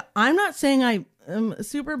 I'm like, I'm not saying I am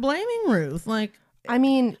super blaming Ruth. Like, I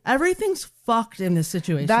mean, everything's fucked in this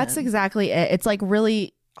situation. that's exactly it. It's like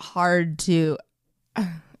really hard to,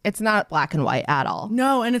 it's not black and white at all.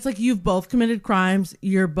 No, and it's like you've both committed crimes.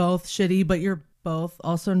 You're both shitty, but you're both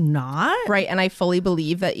also not. Right. And I fully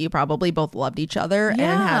believe that you probably both loved each other and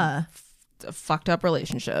had a fucked up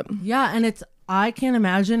relationship. Yeah, and I can't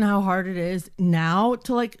imagine how hard it is now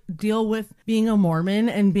to like deal with being a Mormon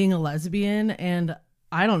and being a lesbian and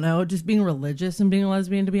I don't know, just being religious and being a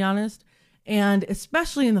lesbian, to be honest. And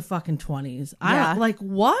especially in the fucking 20s. Yeah. Like,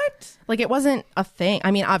 what? Like it wasn't a thing. I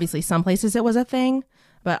mean, obviously some places it was a thing,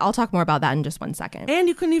 but I'll talk more about that in just 1 second. And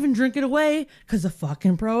you couldn't even drink it away because of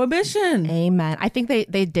fucking prohibition. Amen. I think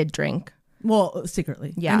they did drink. Well,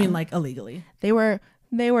 secretly. Yeah. I mean, like, illegally. They were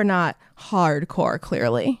not hardcore,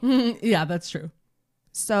 clearly. Yeah, that's true.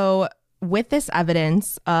 So with this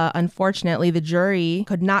evidence, unfortunately, the jury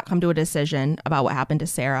could not come to a decision about what happened to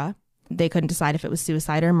Sarah. They couldn't decide if it was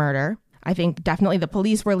suicide or murder. I think definitely the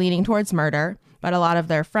police were leaning towards murder, but a lot of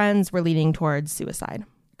their friends were leaning towards suicide.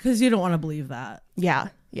 Because you don't want to believe that. Yeah,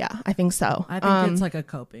 I think so. I think it's like a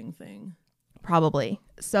coping thing. Probably.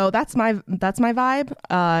 So that's my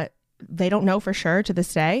vibe. They don't know for sure to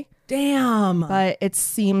this day. Damn. But it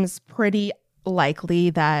seems pretty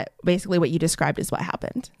likely that basically what you described is what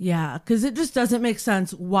happened. Yeah, because it just doesn't make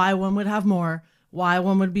sense why one would have more, why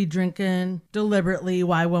one would be drinking deliberately,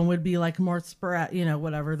 why one would be like more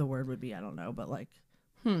whatever the word would be. I don't know, but like,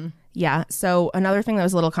 Yeah. So another thing that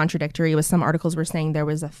was a little contradictory was some articles were saying there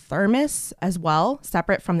was a thermos as well,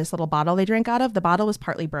 separate from this little bottle they drank out of. The bottle was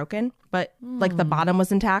partly broken, but like the bottom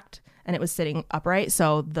was intact and it was sitting upright.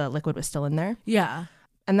 So the liquid was still in there. yeah.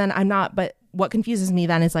 And then but what confuses me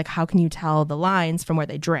then is like, how can you tell the lines from where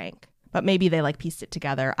they drank? But maybe they like pieced it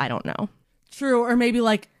together. I don't know. True. Or maybe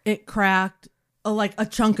like it cracked, like a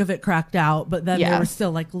chunk of it cracked out, but then there were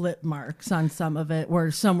still like lip marks on some of it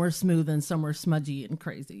where some were smooth and some were smudgy and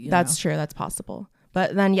crazy. That's true. That's possible.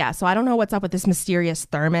 But then, yeah, so I don't know what's up with this mysterious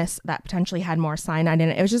thermos that potentially had more cyanide in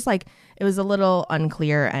it. It was just like, it was a little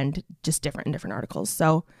unclear and just different in different articles.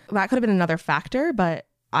 So that could have been another factor, but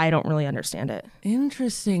I don't really understand it.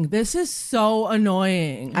 Interesting. This is so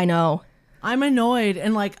annoying. I know. I'm annoyed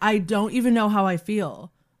and like I don't even know how I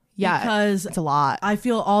feel. Yeah. Because it's a lot. I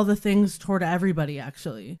feel all the things toward everybody,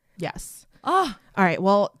 actually. Yes. Oh. All right.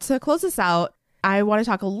 Well, to close this out, I want to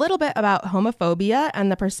talk a little bit about homophobia and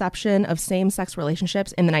the perception of same-sex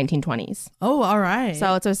relationships in the 1920s. Oh, all right.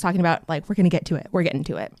 So it's what I was talking about, like, we're going to get to it. We're getting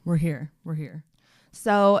to it. We're here.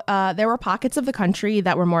 So there were pockets of the country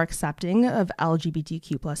that were more accepting of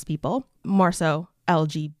LGBTQ plus people, more so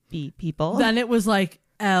LGB people. Then it was like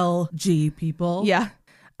LG people. Yeah.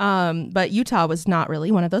 But Utah was not really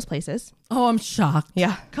one of those places. Oh, I'm shocked.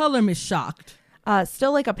 Yeah. Color me shocked.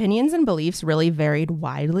 Still, like, opinions and beliefs really varied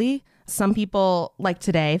widely. Some people, like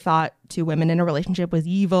today, thought two women in a relationship was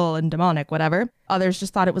evil and demonic, whatever. Others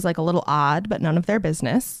just thought it was like a little odd, but none of their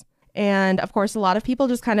business. And of course, a lot of people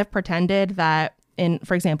just kind of pretended that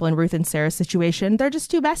for example, in Ruth and Sarah's situation, they're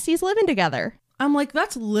just two besties living together. I'm like,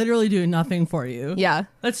 that's literally doing nothing for you. Yeah.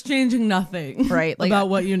 That's changing nothing. Right. Like, about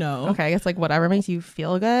what you know. Okay. It's like whatever makes you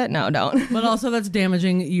feel good. No, don't. But also that's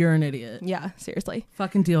damaging. You're an idiot. Yeah. Seriously.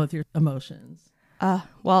 Fucking deal with your emotions.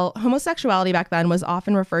 Well, homosexuality back then was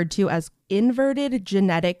often referred to as inverted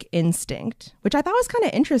genetic instinct, which I thought was kind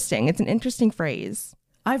of interesting. It's an interesting phrase.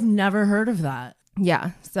 I've never heard of that.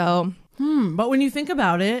 Yeah. So. But when you think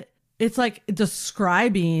about it, it's like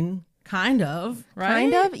describing kind of, right?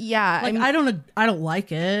 Kind of. Yeah. Like, I don't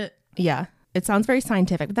like it. Yeah. It sounds very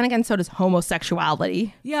scientific, but then again, so does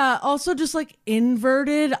homosexuality. Yeah. Also just like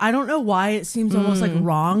inverted. I don't know why it seems almost like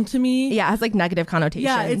wrong to me. Yeah. It has like negative connotations.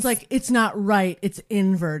 Yeah. It's like, it's not right. It's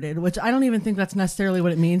inverted, which I don't even think that's necessarily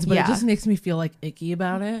what it means, but it just makes me feel like icky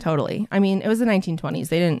about it. Totally. I mean, it was the 1920s.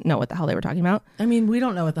 They didn't know what the hell they were talking about. I mean, we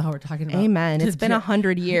don't know what the hell we're talking about. Amen. It's been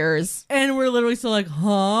 100 years. And we're literally still like,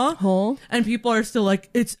 huh? And people are still like,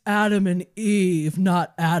 it's Adam and Eve,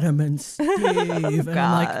 not Adam and Steve. And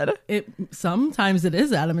I'm like, sometimes it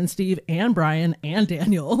is Adam and Steve and Brian and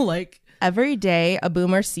Daniel. Like, every day a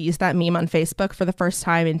boomer sees that meme on Facebook for the first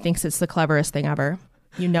time and thinks it's the cleverest thing ever.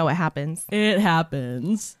 You know it happens. It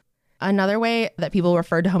happens. Another way that people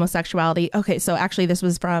referred to homosexuality. Okay, so actually this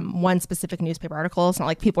was from one specific newspaper article. It's not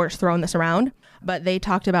like people are just throwing this around, but they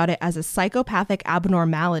talked about it as a psychopathic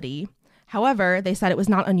abnormality. However, they said it was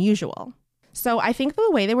not unusual. So I think the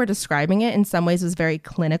way they were describing it in some ways was very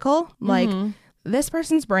clinical. Like, this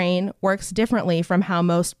person's brain works differently from how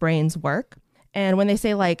most brains work. And when they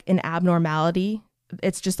say like an abnormality,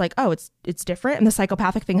 it's just like, oh, it's different, and the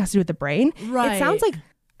psychopathic thing has to do with the brain. Right. It sounds like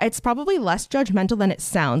it's probably less judgmental than it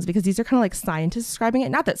sounds, because these are kind of like scientists describing it.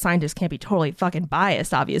 Not that scientists can't be totally fucking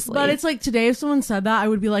biased, obviously. But it's like today, if someone said that, I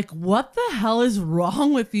would be like, what the hell is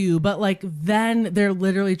wrong with you? But like then they're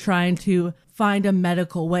literally trying to find a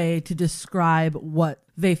medical way to describe what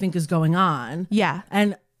they think is going on. Yeah.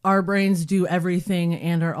 And our brains do everything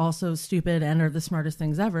and are also stupid and are the smartest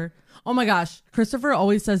things ever. Oh my gosh. Christopher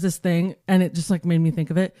always says this thing, and it just like made me think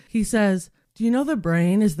of it. He says, do you know the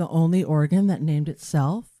brain is the only organ that named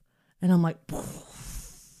itself? And I'm like,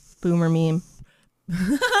 boomer meme.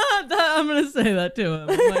 I'm going to say that to him.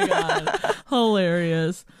 Oh my God.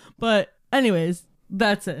 Hilarious. But anyways,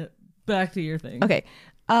 that's it. Back to your thing. Okay.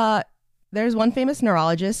 There's one famous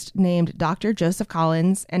neurologist named Dr. Joseph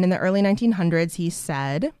Collins, and in the early 1900s, he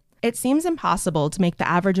said, "It seems impossible to make the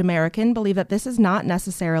average American believe that this is not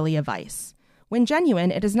necessarily a vice. When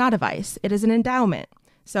genuine, it is not a vice. It is an endowment."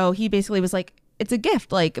 So he basically was like, it's a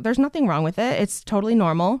gift. Like, there's nothing wrong with it. It's totally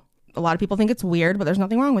normal. A lot of people think it's weird, but there's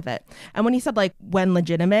nothing wrong with it. And when he said, like, when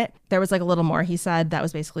legitimate, there was like a little more. He said that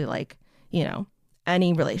was basically like, you know,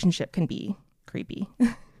 any relationship can be creepy.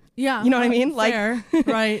 Yeah. You know what I mean? Fair, like,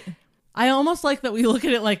 right. I almost like that we look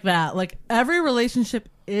at it like that. Like, every relationship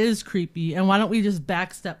is creepy, and why don't we just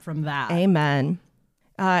backstep from that? Amen.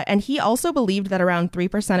 And he also believed that around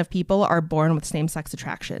 3% of people are born with same-sex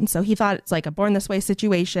attraction. So he thought it's like a born this way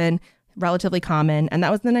situation, relatively common. And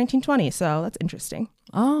that was in the 1920s. So that's interesting.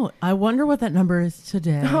 Oh, I wonder what that number is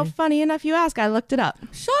today. Oh, funny enough you ask. I looked it up.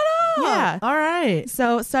 Shut up. Yeah. All right.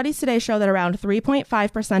 So studies today show that around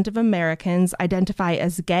 3.5% of Americans identify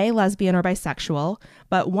as gay, lesbian, or bisexual,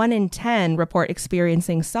 but 1 in 10 report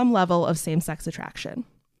experiencing some level of same-sex attraction.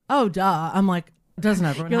 Oh, duh. I'm like, doesn't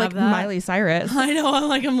everyone You're have like that? Miley Cyrus. I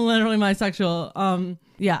know. I'm literally bisexual.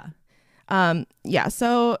 Yeah. Yeah.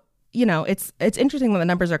 So, you know, it's interesting that the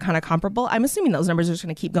numbers are kind of comparable. I'm assuming those numbers are just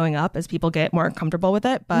going to keep going up as people get more comfortable with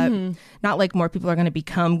it, but not like more people are going to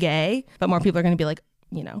become gay, but more people are going to be like,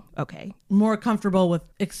 you know, okay. More comfortable with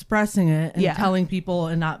expressing it and Yeah. telling people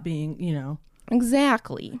and not being, you know.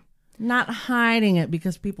 Exactly. Not hiding it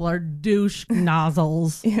because people are douche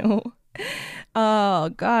nozzles. Ew. Oh,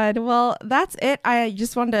 God. Well, that's it. I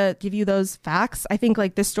just wanted to give you those facts. I think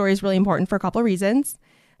like this story is really important for a couple of reasons.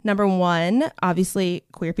 Number one, obviously,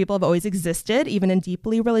 queer people have always existed, even in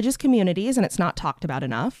deeply religious communities, and it's not talked about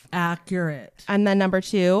enough. Accurate. And then number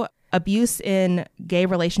two, abuse in gay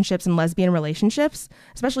relationships and lesbian relationships,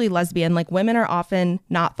 especially lesbian, like women are often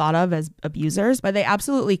not thought of as abusers, but they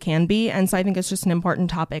absolutely can be. And so I think it's just an important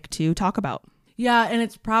topic to talk about. Yeah, and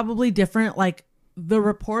it's probably different, like the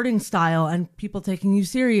reporting style and people taking you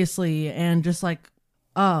seriously and just like,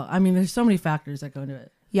 oh, I mean, there's so many factors that go into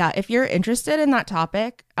it. Yeah, if you're interested in that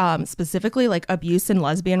topic, specifically like abuse in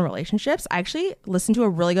lesbian relationships, I actually listened to a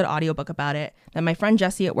really good audiobook about it that my friend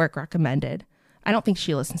Jessie at work recommended. I don't think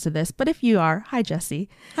she listens to this, but if you are, hi, Jessie.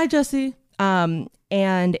 Hi, Jessie.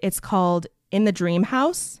 And it's called In the Dream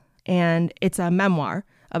House, and it's a memoir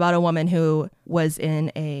about a woman who was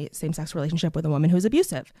in a same-sex relationship with a woman who's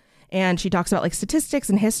abusive. And she talks about like statistics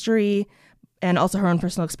and history and also her own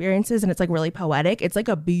personal experiences. And it's like really poetic. It's like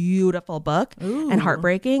a beautiful book. Ooh. And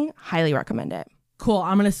heartbreaking. Highly recommend it. Cool.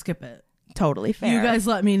 I'm going to skip it. Totally fair. You guys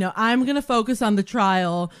let me know. I'm going to focus on the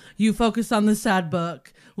trial. You focus on the sad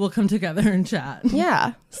book. We'll come together and chat.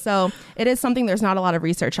 Yeah. So it is something there's not a lot of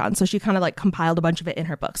research on. So she kind of like compiled a bunch of it in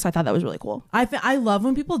her book. So I thought that was really cool. I love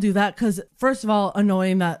when people do that because, first of all,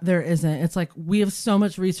 annoying that there isn't. It's like we have so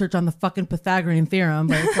much research on the fucking Pythagorean theorem,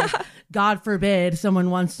 but it's like, God forbid someone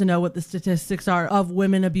wants to know what the statistics are of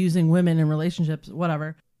women abusing women in relationships,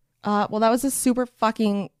 whatever. Well, that was a super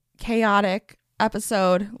fucking chaotic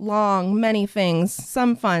episode. Long, many things.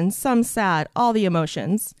 Some fun, some sad, all the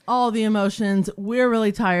emotions. All the emotions. We're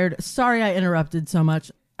really tired. Sorry I interrupted so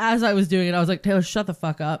much. As I was doing it, I was like, Taylor, shut the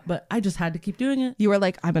fuck up. But I just had to keep doing it. You were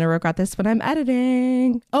like, I'm going to regret this when I'm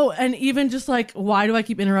editing. Oh, and even just like, why do I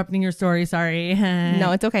keep interrupting your story? Sorry.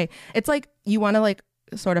 No, it's okay. It's like you want to like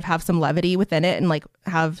sort of have some levity within it and like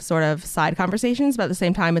have sort of side conversations, but at the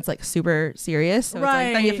same time it's like super serious. So right. It's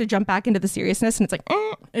like then you have to jump back into the seriousness and it's like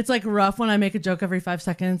It's like rough when I make a joke every 5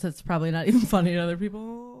 seconds. It's probably not even funny to other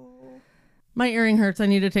people. My earring hurts. I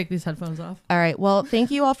need to take these headphones off. All right. Well,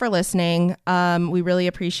 thank you all for listening. We really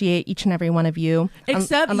appreciate each and every one of you.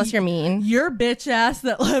 Except unless you're mean. Your bitch ass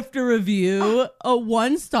that left a review, a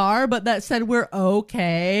 1 star, but that said we're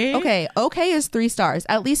okay. Okay is 3 stars.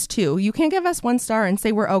 At least 2. You can't give us 1 star and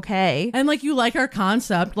say we're okay. And like you like our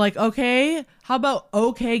concept. Like, okay, how about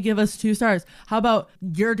okay, give us 2 stars? How about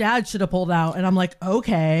your dad should have pulled out? And I'm like,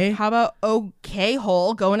 okay. How about okay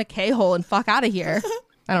hole, go in a K hole and fuck out of here.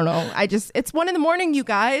 I don't know. It's 1 a.m, you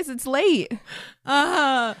guys. It's late.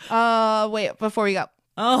 Wait, before we go.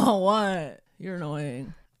 Oh, what? You're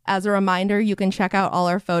annoying. As a reminder, you can check out all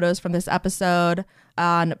our photos from this episode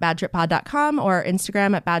on badtrippod.com or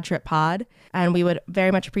Instagram at badtrippod. And we would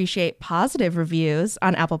very much appreciate positive reviews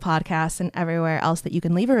on Apple Podcasts and everywhere else that you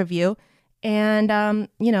can leave a review. And,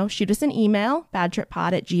 shoot us an email,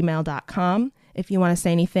 badtrippod@gmail.com, if you want to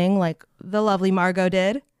say anything like the lovely Margot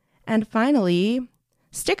did. And finally,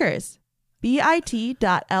 stickers,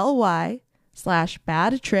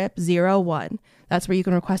 bit.ly/badtrip01. That's where you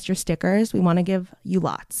can request your stickers. We want to give you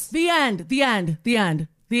lots. The end.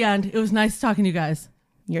 It was nice talking to you guys.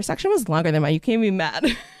 Your section was longer than mine. You can't be mad.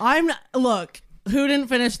 Look, who didn't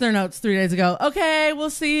finish their notes 3 days ago? Okay, we'll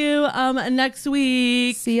see you next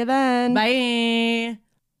week. See you then. Bye.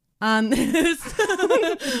 On this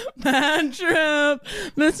bad trip.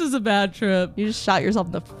 This was a bad trip. You just shot yourself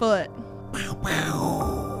in the foot.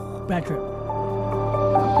 Bad trip.